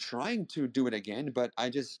wasn't trying to do it again, but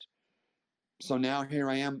so now here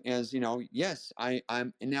I am as, yes,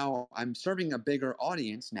 I'm serving a bigger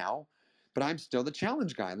audience now, but I'm still the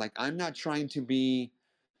challenge guy. Like I'm not trying to be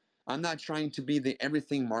the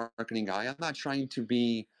everything marketing guy. I'm not trying to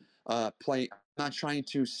be I'm not trying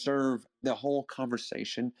to serve the whole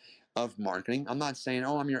conversation of marketing. I'm not saying,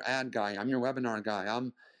 oh, I'm your ad guy, I'm your webinar guy.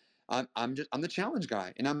 I'm the challenge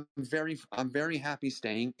guy, and I'm very happy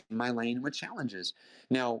staying in my lane with challenges.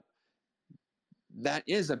 Now, that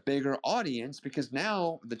is a bigger audience, because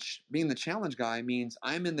now being the challenge guy means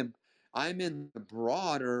I'm in the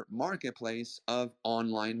broader marketplace of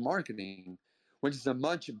online marketing, which is a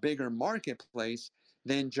much bigger marketplace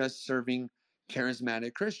than just serving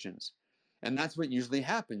charismatic Christians. And that's what usually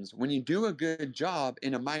happens. When you do a good job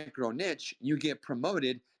in a micro niche, you get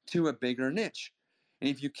promoted to a bigger niche. And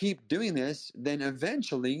if you keep doing this, then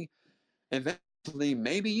eventually,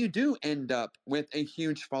 maybe you do end up with a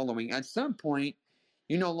huge following. At some point,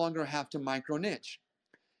 you no longer have to micro niche.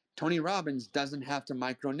 Tony Robbins doesn't have to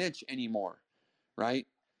micro niche anymore, right?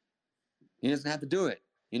 He doesn't have to do it.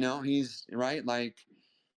 He's right. Like,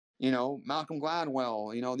 Malcolm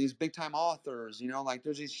Gladwell, these big time authors, like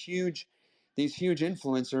there's these huge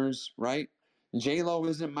influencers, right? J-Lo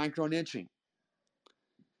isn't micro niching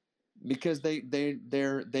because they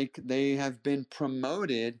have been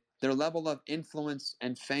promoted. Their level of influence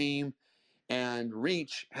and fame and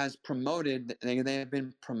reach has promoted. They have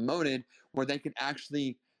been promoted where they could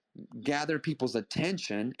actually gather people's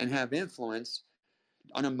attention and have influence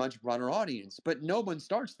on a much broader audience. But no one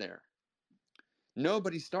starts there.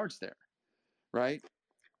 Nobody starts there, right?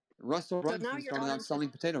 Russell So now Brunson your started out audience selling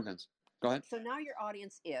potato guns. Go ahead. so now your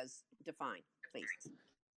audience is defined, please.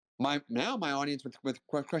 My audience with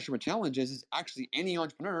Crushing with Challenges is actually any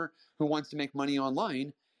entrepreneur who wants to make money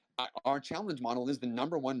online. Our challenge model is the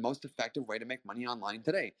number one most effective way to make money online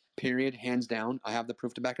today. Period. Hands down. I have the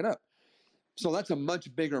proof to back it up. So that's a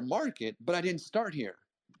much bigger market, but I didn't start here.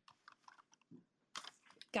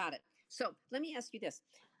 Got it. So let me ask you this.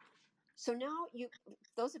 So now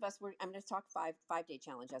those of us I'm going to talk 5-day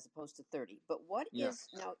challenge as opposed to 30. But what is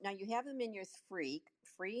now you have them in your free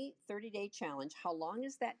 30-day challenge. How long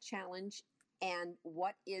is that challenge, and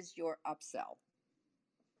what is your upsell?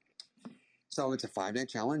 So it's a 5-day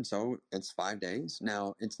challenge. So it's 5 days.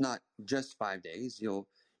 Now it's not just 5 days. You're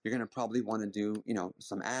going to probably want to do,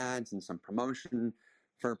 some ads and some promotion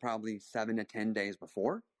for probably 7 to 10 days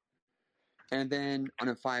before. And then on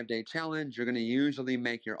a 5-day challenge, you're going to usually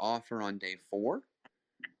make your offer on day 4.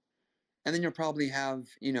 And then you'll probably have,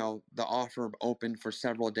 the offer open for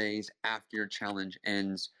several days after your challenge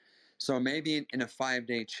ends. So maybe in a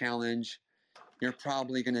 5-day challenge, you're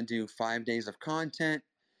probably going to do 5 days of content.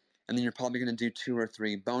 And then you're probably going to do 2 or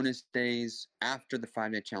 3 bonus days after the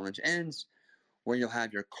 5-day challenge ends, where you'll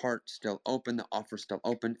have your cart still open, the offer still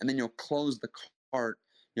open, and then you'll close the cart.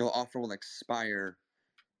 Your offer will expire,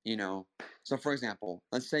 So for example,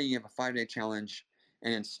 let's say you have a 5-day challenge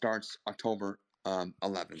and it starts October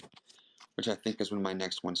 11th, which I think is when my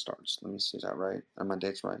next one starts. Let me see, is that right? Are my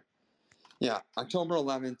dates right? Yeah, October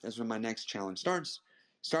 11th is when my next challenge starts.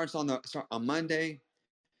 Starts on Monday.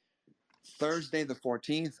 Thursday the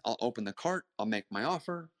 14th, I'll open the cart. I'll make my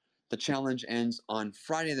offer. The challenge ends on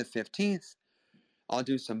Friday the 15th. I'll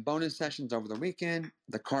do some bonus sessions over the weekend.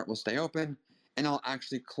 The cart will stay open. And I'll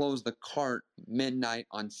actually close the cart midnight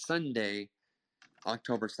on Sunday,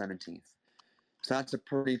 October 17th. So that's a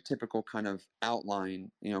pretty typical kind of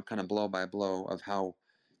outline, kind of blow by blow of how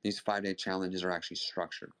these 5-day challenges are actually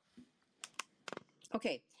structured.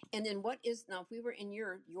 Okay. And then now if we were in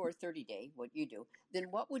your 30-day, what you do, then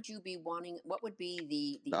what would you be wanting? What would be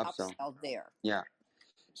the upsell there? Yeah.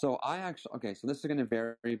 So so this is going to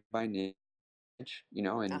vary by niche,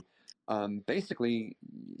 and basically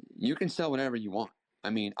you can sell whatever you want. I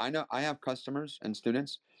mean, I know I have customers and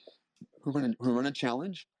students who run a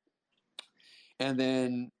challenge, and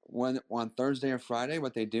then on Thursday or Friday,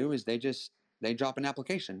 what they do is they drop an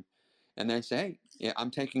application, and they say, hey, yeah,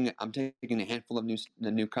 I'm taking a handful of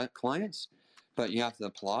new clients, but you have to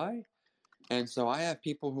apply. And so I have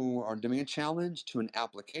people who are doing a challenge to an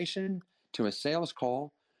application to a sales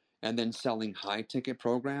call, and then selling high ticket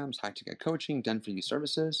programs, high ticket coaching, done for you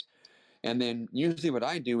services. And then usually what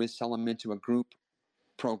I do is sell them into a group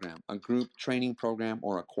program, a group training program,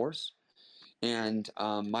 or a course. And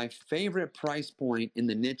my favorite price point in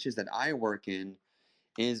the niches that I work in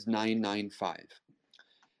is $995.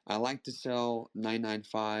 I like to sell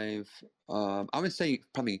 $995. I would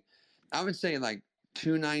say like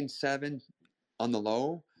 $297 on the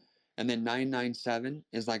low, and then $997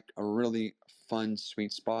 is like a really fun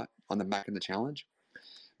sweet spot on the back of the challenge.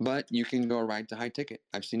 But you can go right to high ticket.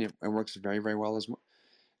 I've seen it. It works very, very well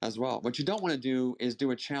as well. What you don't want to do is do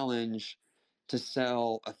a challenge to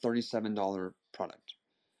sell a $37 product.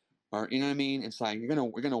 Or, you know what I mean? It's like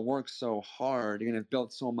we're gonna work so hard. You're gonna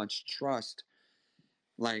build so much trust.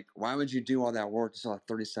 Like, why would you do all that work to sell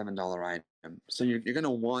a $37 item? So you're gonna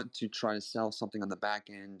want to try to sell something on the back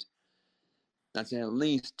end that's at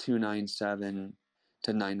least $297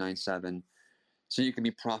 to $997, so you can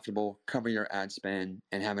be profitable, cover your ad spend,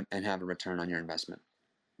 and have a return on your investment.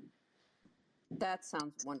 That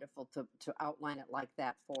sounds wonderful to outline it like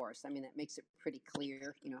that for us. I mean, that makes it pretty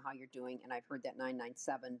clear, how you're doing. And I've heard that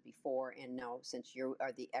 997 before. And now, since you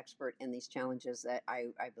are the expert in these challenges,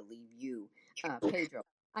 I believe you, Pedro.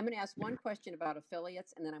 I'm going to ask one question about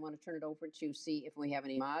affiliates, and then I want to turn it over to see if we have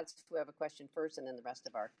any mods who have a question first, and then the rest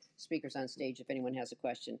of our speakers on stage, if anyone has a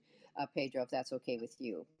question. Pedro, if that's okay with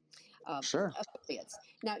you. Sure. Affiliates.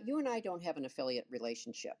 Now, you and I don't have an affiliate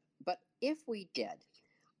relationship, but if we did,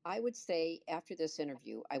 I would say after this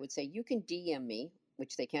interview, I would say you can DM me,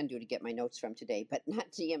 which they can do to get my notes from today, but not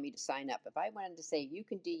DM me to sign up. If I wanted to say you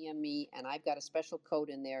can DM me and I've got a special code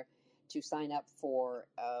in there to sign up for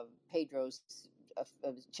Pedro's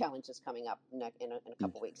challenge that's coming up in a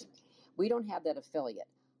couple weeks. We don't have that affiliate.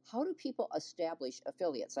 How do people establish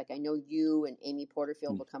affiliates? Like I know you and Amy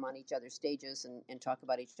Porterfield will come on each other's stages and talk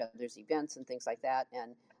about each other's events and things like that.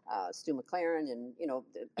 And Stu McLaren and,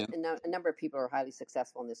 a number of people are highly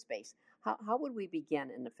successful in this space. How would we begin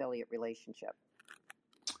an affiliate relationship?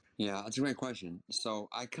 Yeah, that's a great question. So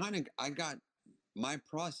my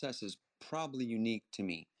process is probably unique to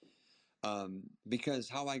me. Because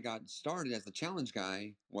how I got started as the challenge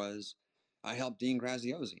guy was I helped Dean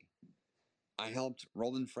Graziosi. I helped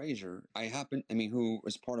Roland Frazier. Who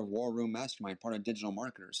was part of War Room Mastermind, part of Digital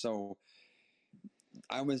Marketers. So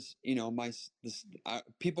I was,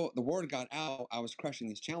 the word got out. I was crushing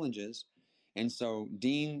these challenges. And so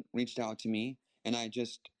Dean reached out to me and I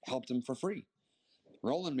just helped him for free.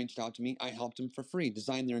 Roland reached out to me. I helped him for free,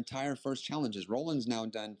 design their entire first challenges. Roland's now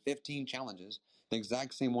done 15 challenges, the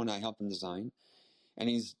exact same one I helped him design. And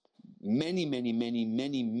he's many, many, many,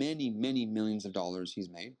 many, many, many millions of dollars he's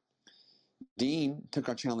made. Dean took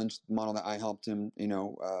our challenge model that I helped him,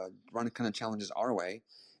 run kind of challenges our way.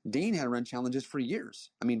 Dean had run challenges for years.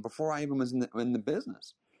 I mean, before I even was in the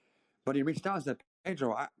business. But he reached out and said,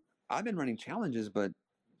 Pedro, I've been running challenges, but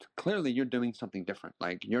clearly you're doing something different.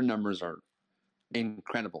 Like your numbers are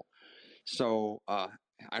incredible. So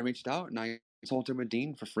I reached out and I consulted with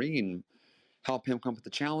Dean for free and helped him come up with the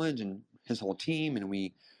challenge and his whole team. And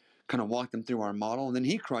we kind of walked him through our model. And then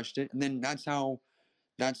he crushed it. And then that's how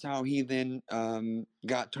he then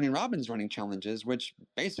got Tony Robbins running challenges, which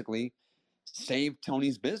basically saved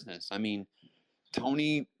Tony's business. I mean,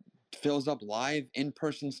 Tony fills up live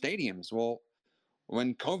in-person stadiums. Well,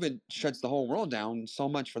 when COVID shuts the whole world down, so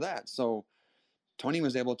much for that. So Tony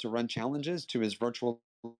was able to run challenges to his virtual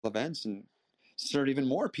events and serve even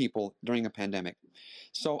more people during a pandemic.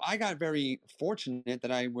 So I got very fortunate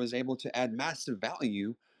that I was able to add massive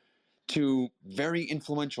value to very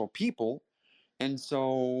influential people. And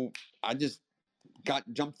so I just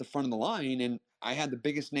jumped the front of the line, and I had the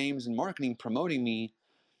biggest names in marketing promoting me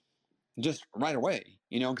just right away,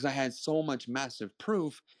 because I had so much massive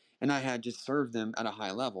proof and I had just served them at a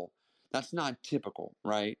high level. That's not typical,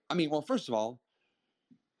 right? I mean, well, first of all,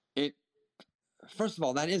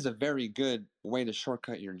 that is a very good way to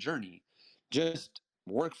shortcut your journey. Just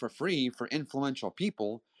work for free for influential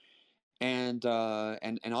people and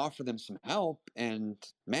offer them some help. And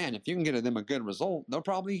man, if you can get them a good result, they'll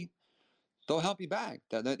help you back.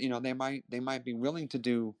 They might be willing to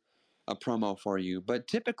do a promo for you. But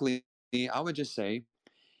typically, I would just say,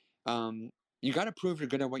 you got to prove you're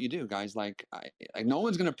good at what you do, guys. Like no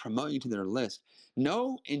one's going to promote you to their list.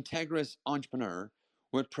 No integrous entrepreneur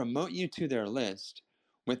would promote you to their list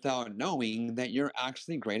without knowing that you're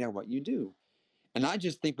actually great at what you do. And I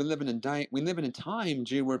just think we live in a time,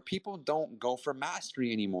 G, where people don't go for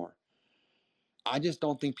mastery anymore. I just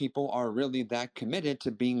don't think people are really that committed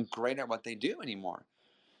to being great at what they do anymore.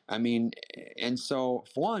 I mean, and so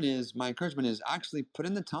for one is my encouragement is actually put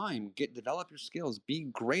in the time, develop your skills, be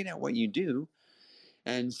great at what you do.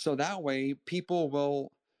 And so that way people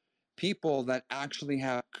that actually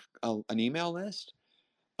have an email list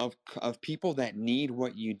of people that need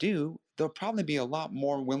what you do, they'll probably be a lot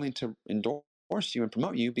more willing to endorse you and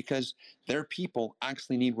promote you because their people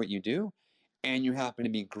actually need what you do and you happen to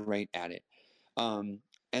be great at it.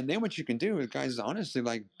 And then what you can do is, guys, honestly,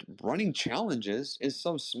 like running challenges is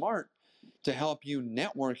so smart to help you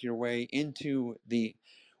network your way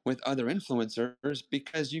with other influencers,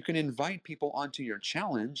 because you can invite people onto your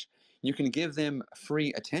challenge. You can give them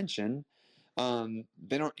free attention. You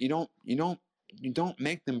don't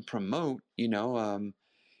make them promote, you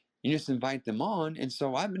just invite them on. And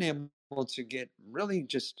so I've been able to get really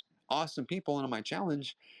just awesome people into my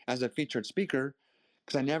challenge as a featured speaker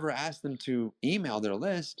because I never asked them to email their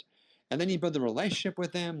list. And then you build a relationship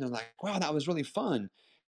with them. They're like, wow, that was really fun.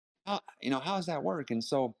 How does that work? And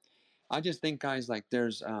so I just think, guys, like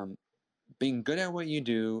there's being good at what you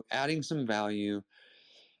do, adding some value,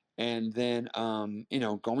 and then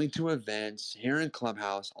going to events here in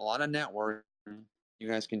Clubhouse, a lot of networking you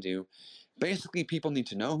guys can do. Basically, people need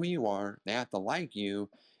to know who you are. They have to like you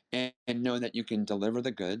and know that you can deliver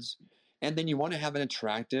the goods. And then you want to have an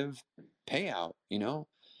attractive payout,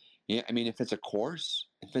 Yeah, I mean, if it's a course,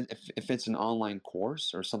 if it's an online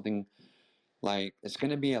course or something, like it's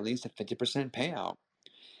going to be at least a 50% payout.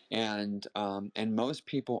 And most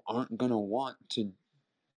people aren't going to want to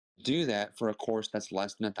do that for a course that's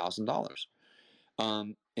less than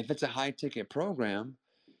 $1,000. If it's a high ticket program,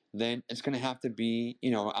 then it's going to have to be,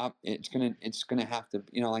 it's going to have to,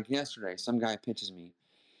 like yesterday, some guy pitches me.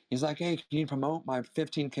 He's like, hey, can you promote my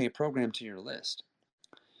 15K program to your list?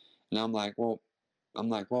 And I'm like, well,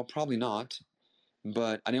 probably not,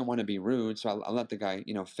 but I didn't want to be rude. So I let the guy,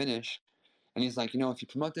 finish. And he's like, if you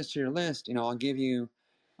promote this to your list, I'll give you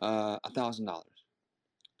 $1,000.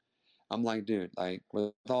 I'm like, dude, like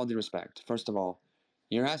with all due respect, first of all,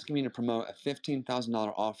 you're asking me to promote a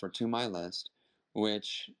 $15,000 offer to my list,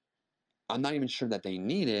 which I'm not even sure that they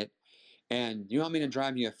need it. And you want me to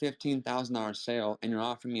drive you a $15,000 sale and you're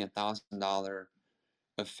offering me $1,000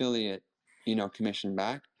 affiliate, commission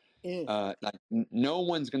back? Ew. Like no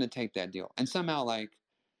one's going to take that deal. And somehow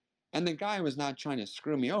and the guy was not trying to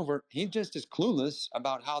screw me over. He just is clueless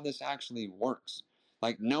about how this actually works.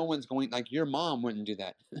 Like no one's going, like your mom wouldn't do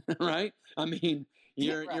that, right? I mean,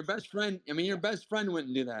 your Right. best friend, I mean, your best friend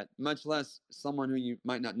wouldn't do that, much less someone who you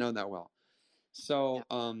might not know that well. Yeah. So,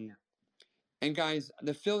 and guys,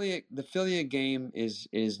 the affiliate game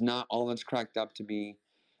is not all it's cracked up to be.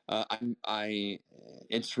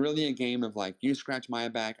 It's really a game of like you scratch my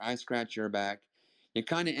back, I scratch your back. You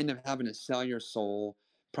kind of end up having to sell your soul,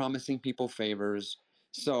 promising people favors.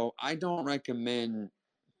 So I don't recommend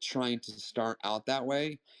trying to start out that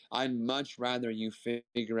way. I'd much rather you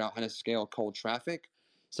figure out how to scale cold traffic,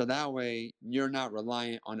 so that way you're not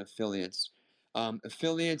reliant on affiliates.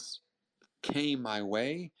 Affiliates came my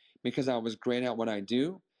way because I was great at what I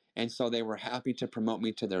do. And so they were happy to promote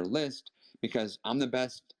me to their list because I'm the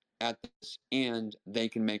best at this and they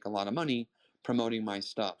can make a lot of money promoting my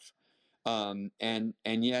stuff. And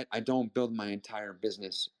yet I don't build my entire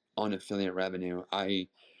business on affiliate revenue. I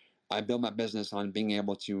build my business on being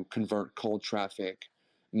able to convert cold traffic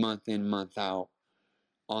month in, month out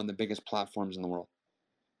on the biggest platforms in the world.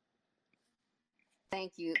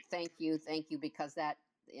 Thank you, thank you, thank you. Because that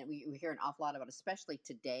we hear an awful lot about, especially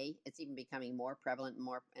today. It's even becoming more prevalent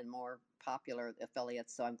and more popular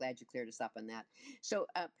affiliates. So I'm glad you cleared us up on that. So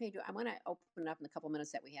Pedro, I want to open it up in the couple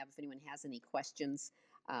minutes that we have. If anyone has any questions,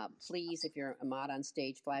 please, if you're a mod on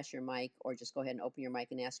stage, flash your mic or just go ahead and open your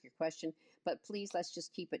mic and ask your question. But please, let's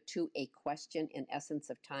just keep it to a question in essence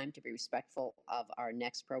of time to be respectful of our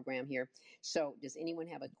next program here. So does anyone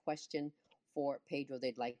have a question for Pedro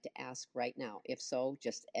they'd like to ask right now? If so,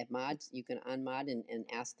 just mod, you can unmod and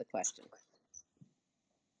ask the question.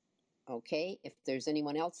 Okay, if there's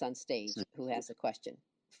anyone else on stage who has a question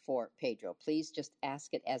for Pedro, please just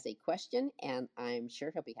ask it as a question and I'm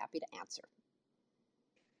sure he'll be happy to answer.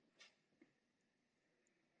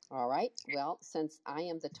 All right, well, since I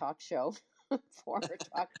am the talk show, former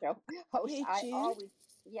talk show host, Hey, I Jan. always,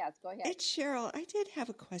 yes, go ahead. It's Cheryl. I did have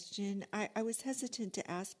a question. I was hesitant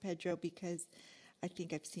to ask Pedro because I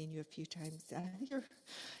think I've seen you a few times here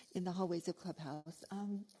in the hallways of Clubhouse.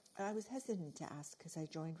 I was hesitant to ask because I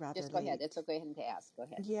joined rather Just go late. ahead. It's okay to ask. Go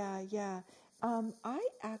ahead. Yeah.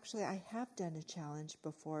 I have done a challenge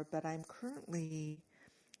before, but I'm currently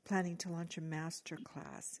planning to launch a master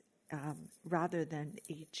class rather than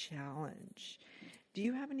a challenge. Do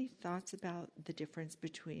you have any thoughts about the difference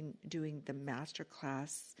between doing the master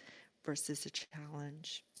class versus a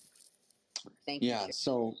challenge? Thank you. Yeah, Cheryl.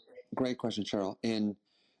 so great question, Cheryl. And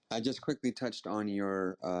I just quickly touched on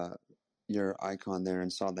your icon there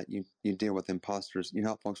and saw that you deal with imposters. You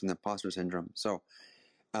help folks with imposter syndrome. So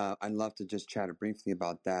I'd love to just chat briefly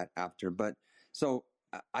about that after. But so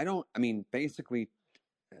I don't. I mean, basically,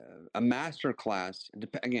 a master class.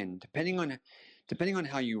 Again, depending on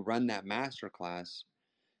how you run that master class,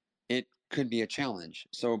 it could be a challenge.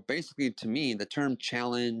 So basically, to me, the term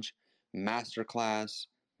challenge, master class,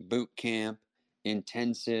 boot camp,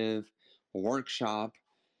 intensive, workshop,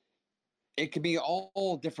 it could be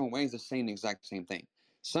all different ways of saying the exact same thing.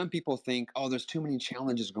 Some people think, oh, there's too many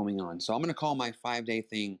challenges going on, so I'm going to call my 5-day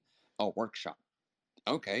thing a workshop.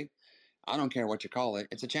 Okay, I don't care what you call it;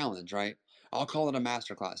 it's a challenge, right? I'll call it a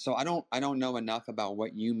masterclass. So I don't know enough about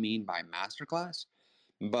what you mean by masterclass,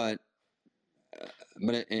 but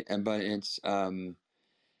it's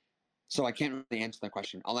so I can't really answer that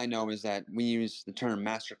question. All I know is that we use the term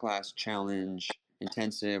masterclass, challenge,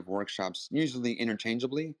 intensive, workshops usually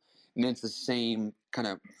interchangeably, and it's the same kind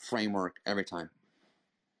of framework every time.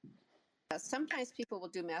 Sometimes people will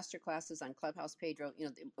do master classes on Clubhouse, Pedro.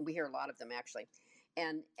 We hear a lot of them actually,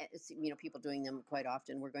 and people doing them quite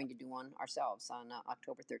often. We're going to do one ourselves on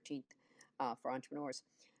October 13th for entrepreneurs.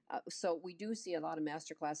 So we do see a lot of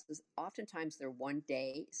master classes. Oftentimes they're one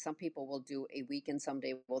day. Some people will do a weekend.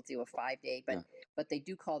 Someday will do a 5-day. But they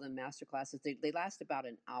do call them master classes. They last about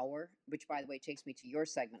an hour. Which, by the way, takes me to your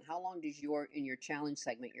segment. How long does your challenge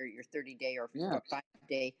segment, your 30-day or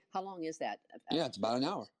 5-day? How long is that? Yeah, it's about an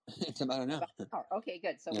hour. It's about an hour. Okay,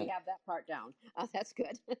 good. So we have that part down. That's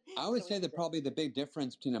good. I would say that probably the big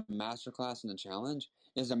difference between a master class and a challenge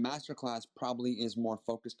is a master class probably is more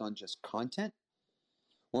focused on just content,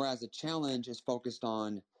 whereas a challenge is focused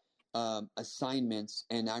on assignments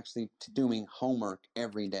and actually doing homework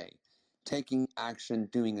every day, taking action,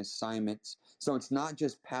 doing assignments. So it's not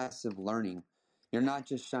just passive learning. You're not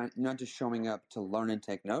just showing up to learn and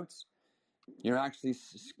take notes. You're actually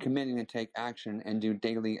committing to take action and do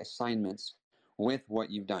daily assignments with what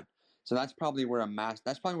you've done. So that's probably where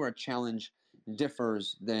a challenge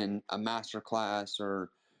differs than a master class or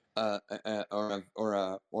a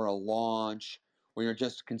launch or you're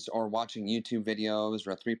just or watching YouTube videos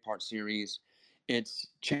or a 3-part series. It's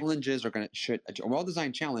challenges are a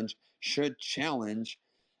well-designed challenge should challenge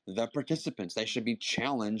the participants. They should be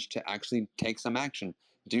challenged to actually take some action,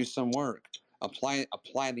 do some work, apply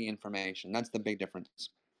the information. That's the big difference.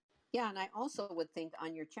 Yeah, and I also would think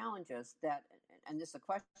on your challenges that, and this is a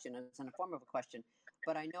question, it's in a form of a question,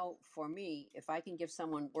 but I know for me, if I can give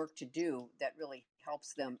someone work to do that really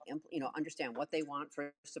helps them, understand what they want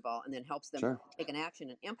first of all, and then helps them Sure. take an action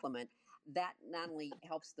and implement, that not only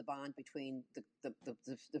helps the bond between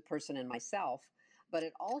the person and myself, but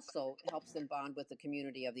it also helps them bond with the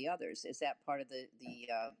community of the others. Is that part of the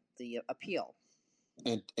appeal?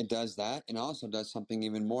 It does that, and also does something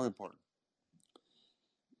even more important.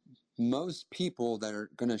 Most people that are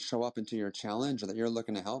going to show up into your challenge or that you're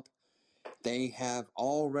looking to help, they have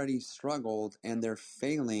already struggled and they're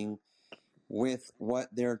failing with what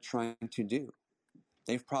they're trying to do.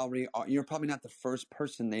 You're probably not the first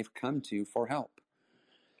person they've come to for help.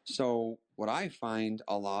 So what I find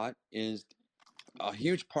a lot is a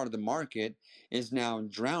huge part of the market is now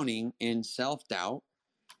drowning in self-doubt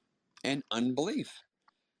and unbelief.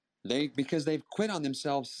 Because they've quit on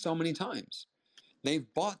themselves so many times. They've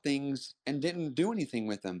bought things and didn't do anything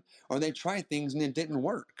with them, or they tried things and it didn't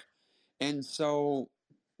work. And so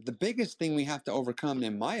the biggest thing we have to overcome,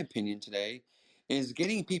 in my opinion, today is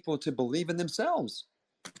getting people to believe in themselves.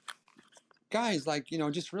 Guys,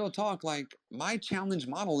 just real talk, my challenge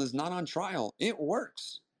model is not on trial. It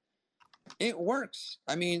works. It works.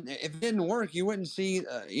 I mean, if it didn't work, you wouldn't see,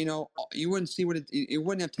 you wouldn't see it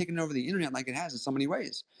wouldn't have taken over the internet like it has in so many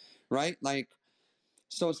ways, right?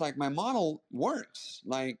 So it's my model works.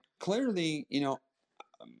 Clearly,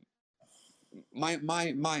 my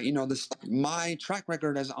track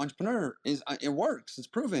record as an entrepreneur is it works. It's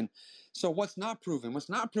proven. So what's not proven? What's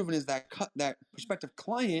not proven is that prospective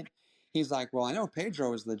client. He's like, well, I know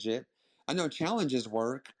Pedro is legit. I know challenges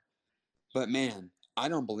work, but man, I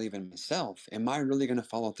don't believe in myself. Am I really going to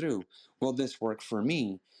follow through? Will this work for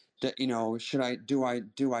me? Do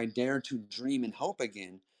I dare to dream and hope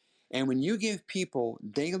again? And when you give people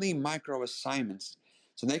daily micro assignments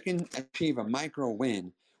so they can achieve a micro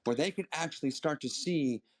win, where they can actually start to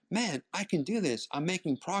see, man, I can do this. I'm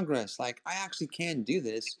making progress. I actually can do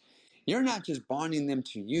this. You're not just bonding them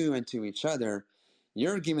to you and to each other.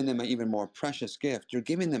 You're giving them an even more precious gift. You're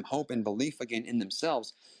giving them hope and belief again in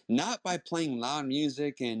themselves, not by playing loud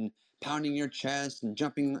music and pounding your chest and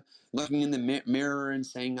looking in the mirror and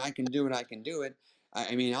saying, I can do it, I can do it.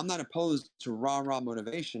 I mean, I'm not opposed to rah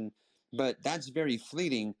motivation, but that's very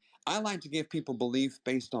fleeting. I like to give people belief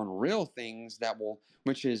based on real things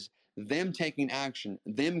which is them taking action,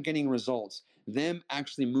 them getting results, them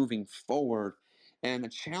actually moving forward. And a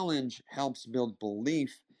challenge helps build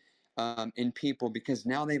belief in people, because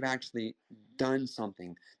now they've actually done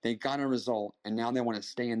something. They got a result, and now they want to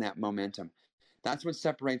stay in that momentum. That's what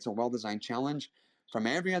separates a well-designed challenge from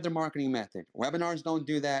every other marketing method. Webinars don't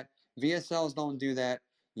do that. VSLs don't do that.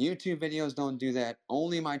 YouTube videos don't do that.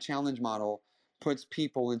 Only my challenge model puts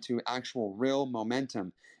people into actual real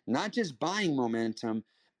momentum. Not just buying momentum,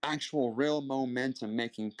 actual real momentum,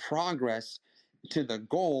 making progress to the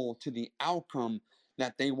goal, to the outcome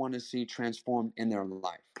that they want to see transformed in their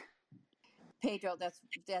life. Pedro, that's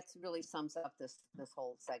really sums up this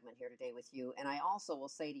whole segment here today with you. And I also will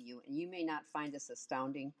say to you, and you may not find this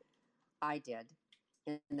astounding, I did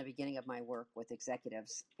in the beginning of my work with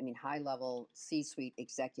executives. I mean, high level C-suite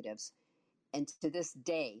executives. And to this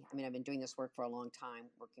day, I mean, I've been doing this work for a long time,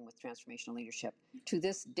 working with transformational leadership. To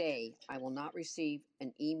this day, I will not receive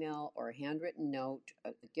an email or a handwritten note,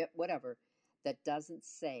 whatever, that doesn't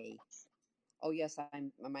say, oh yes,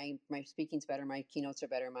 my speaking's better, my keynotes are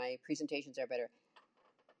better, my presentations are better.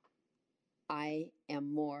 I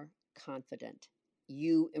am more confident.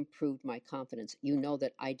 You improved my confidence. You know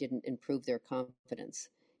that I didn't improve their confidence.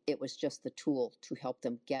 It was just the tool to help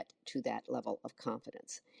them get to that level of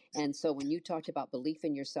confidence. And so when you talked about belief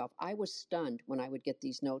in yourself, I was stunned when I would get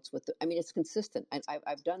these notes it's consistent.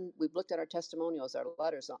 We've looked at our testimonials, our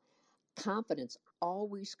letters. Confidence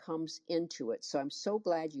always comes into it. So I'm so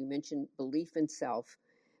glad you mentioned belief in self,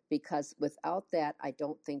 because without that, I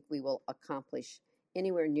don't think we will accomplish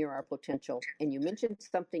anywhere near our potential. And you mentioned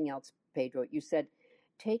something else, Pedro. You said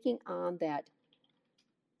taking on that,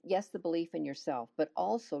 yes, the belief in yourself, but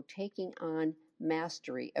also taking on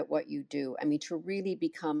mastery at what you do. I mean, to really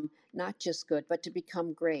become not just good, but to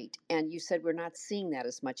become great. And you said we're not seeing that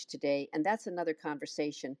as much today. And that's another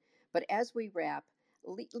conversation. But as we wrap,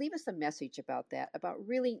 leave us a message about that, about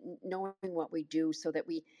really knowing what we do so that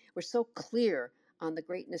we're so clear on the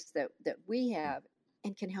greatness that we have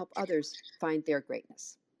and can help others find their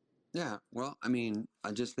greatness. Yeah. Well, I mean,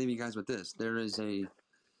 I just leave you guys with this. There is a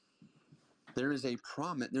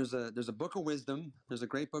promise. There's a book of wisdom. There's a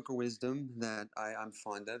great book of wisdom that I'm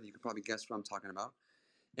fond of. You can probably guess what I'm talking about.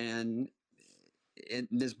 And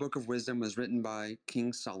this book of wisdom was written by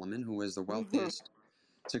King Solomon, who was the wealthiest,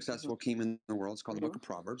 successful king in the world. It's called the book of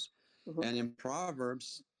Proverbs. And in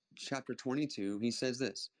Proverbs chapter 22, he says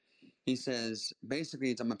this. He says,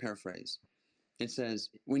 basically, I'm going to paraphrase. It says,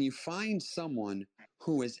 when you find someone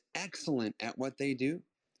who is excellent at what they do,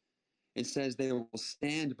 it says they will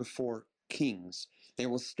stand before kings. They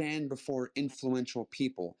will stand before influential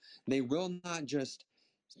people. They will not just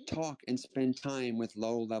talk and spend time with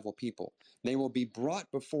low-level people. They will be brought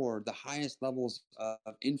before the highest levels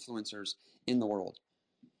of influencers in the world.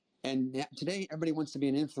 And today, everybody wants to be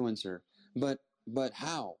an influencer, but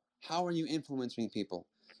how? How are you influencing people?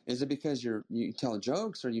 Is it because you tell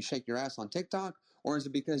jokes or you shake your ass on TikTok, or is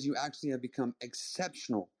it because you actually have become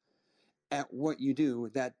exceptional at what you do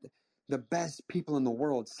that the best people in the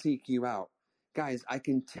world seek you out? Guys, I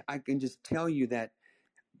can just tell you that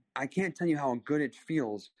I can't tell you how good it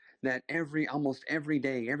feels that almost every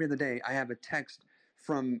day, every other day, I have a text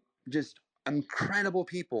from just incredible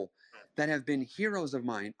people that have been heroes of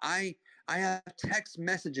mine. I have text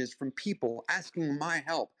messages from people asking my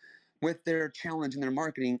help with their challenge and their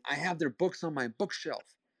marketing. I have their books on my bookshelf,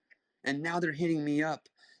 and now they're hitting me up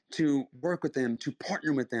to work with them, to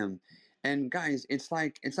partner with them. And guys, it's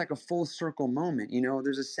like a full circle moment.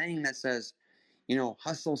 There's a saying that says,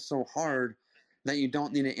 hustle so hard that you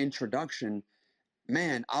don't need an introduction.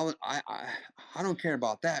 Man, I don't care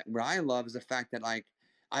about that. What I love is the fact that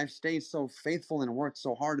I've stayed so faithful and worked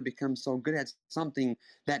so hard to become so good at something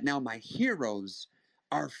that now my heroes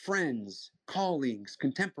are friends, colleagues,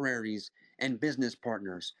 contemporaries, and business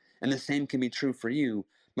partners. And the same can be true for you,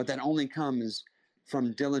 but that only comes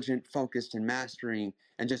from diligent, focused, and mastering,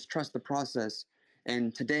 and just trust the process.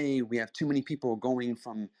 And today we have too many people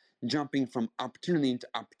jumping from opportunity to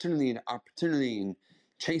opportunity to opportunity and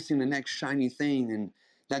chasing the next shiny thing. And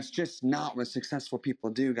that's just not what successful people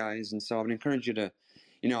do, guys. And so I would encourage you to,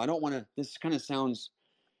 I don't want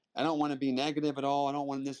to be negative at all. I don't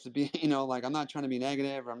want this to be, I'm not trying to be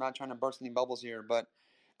negative, or I'm not trying to burst any bubbles here, but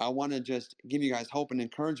I want to just give you guys hope and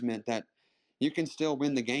encouragement that you can still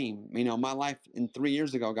win the game. My life 3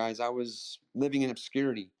 years ago, guys, I was living in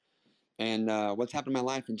obscurity. And what's happened in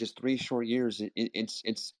my life in just 3 short years,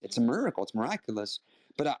 it's a miracle. It's miraculous.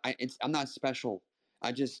 But I'm not special.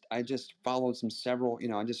 I just followed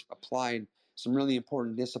I just applied some really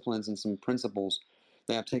important disciplines and some principles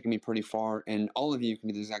that have taken me pretty far. And all of you can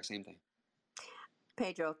do the exact same thing.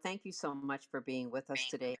 Pedro, thank you so much for being with us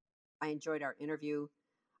today. I enjoyed our interview.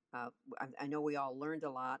 I know we all learned a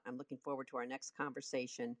lot. I'm looking forward to our next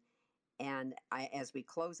conversation. And as we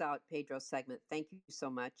close out Pedro's segment, thank you so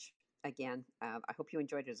much again. I hope you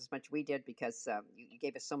enjoyed it as much as we did, because you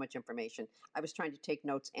gave us so much information. I was trying to take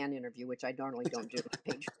notes and interview, which I normally don't do,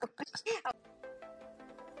 Pedro.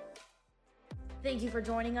 Thank you for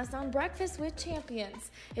joining us on Breakfast with Champions.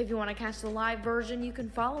 If you want to catch the live version, you can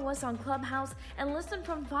follow us on Clubhouse and listen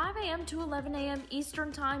from 5 a.m. to 11 a.m.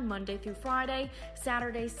 Eastern Time, Monday through Friday,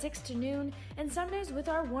 Saturdays 6 to noon, and Sundays with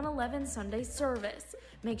our 1:11 Sunday service.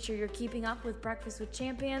 Make sure you're keeping up with Breakfast with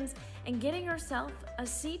Champions and getting yourself a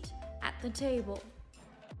seat at the table.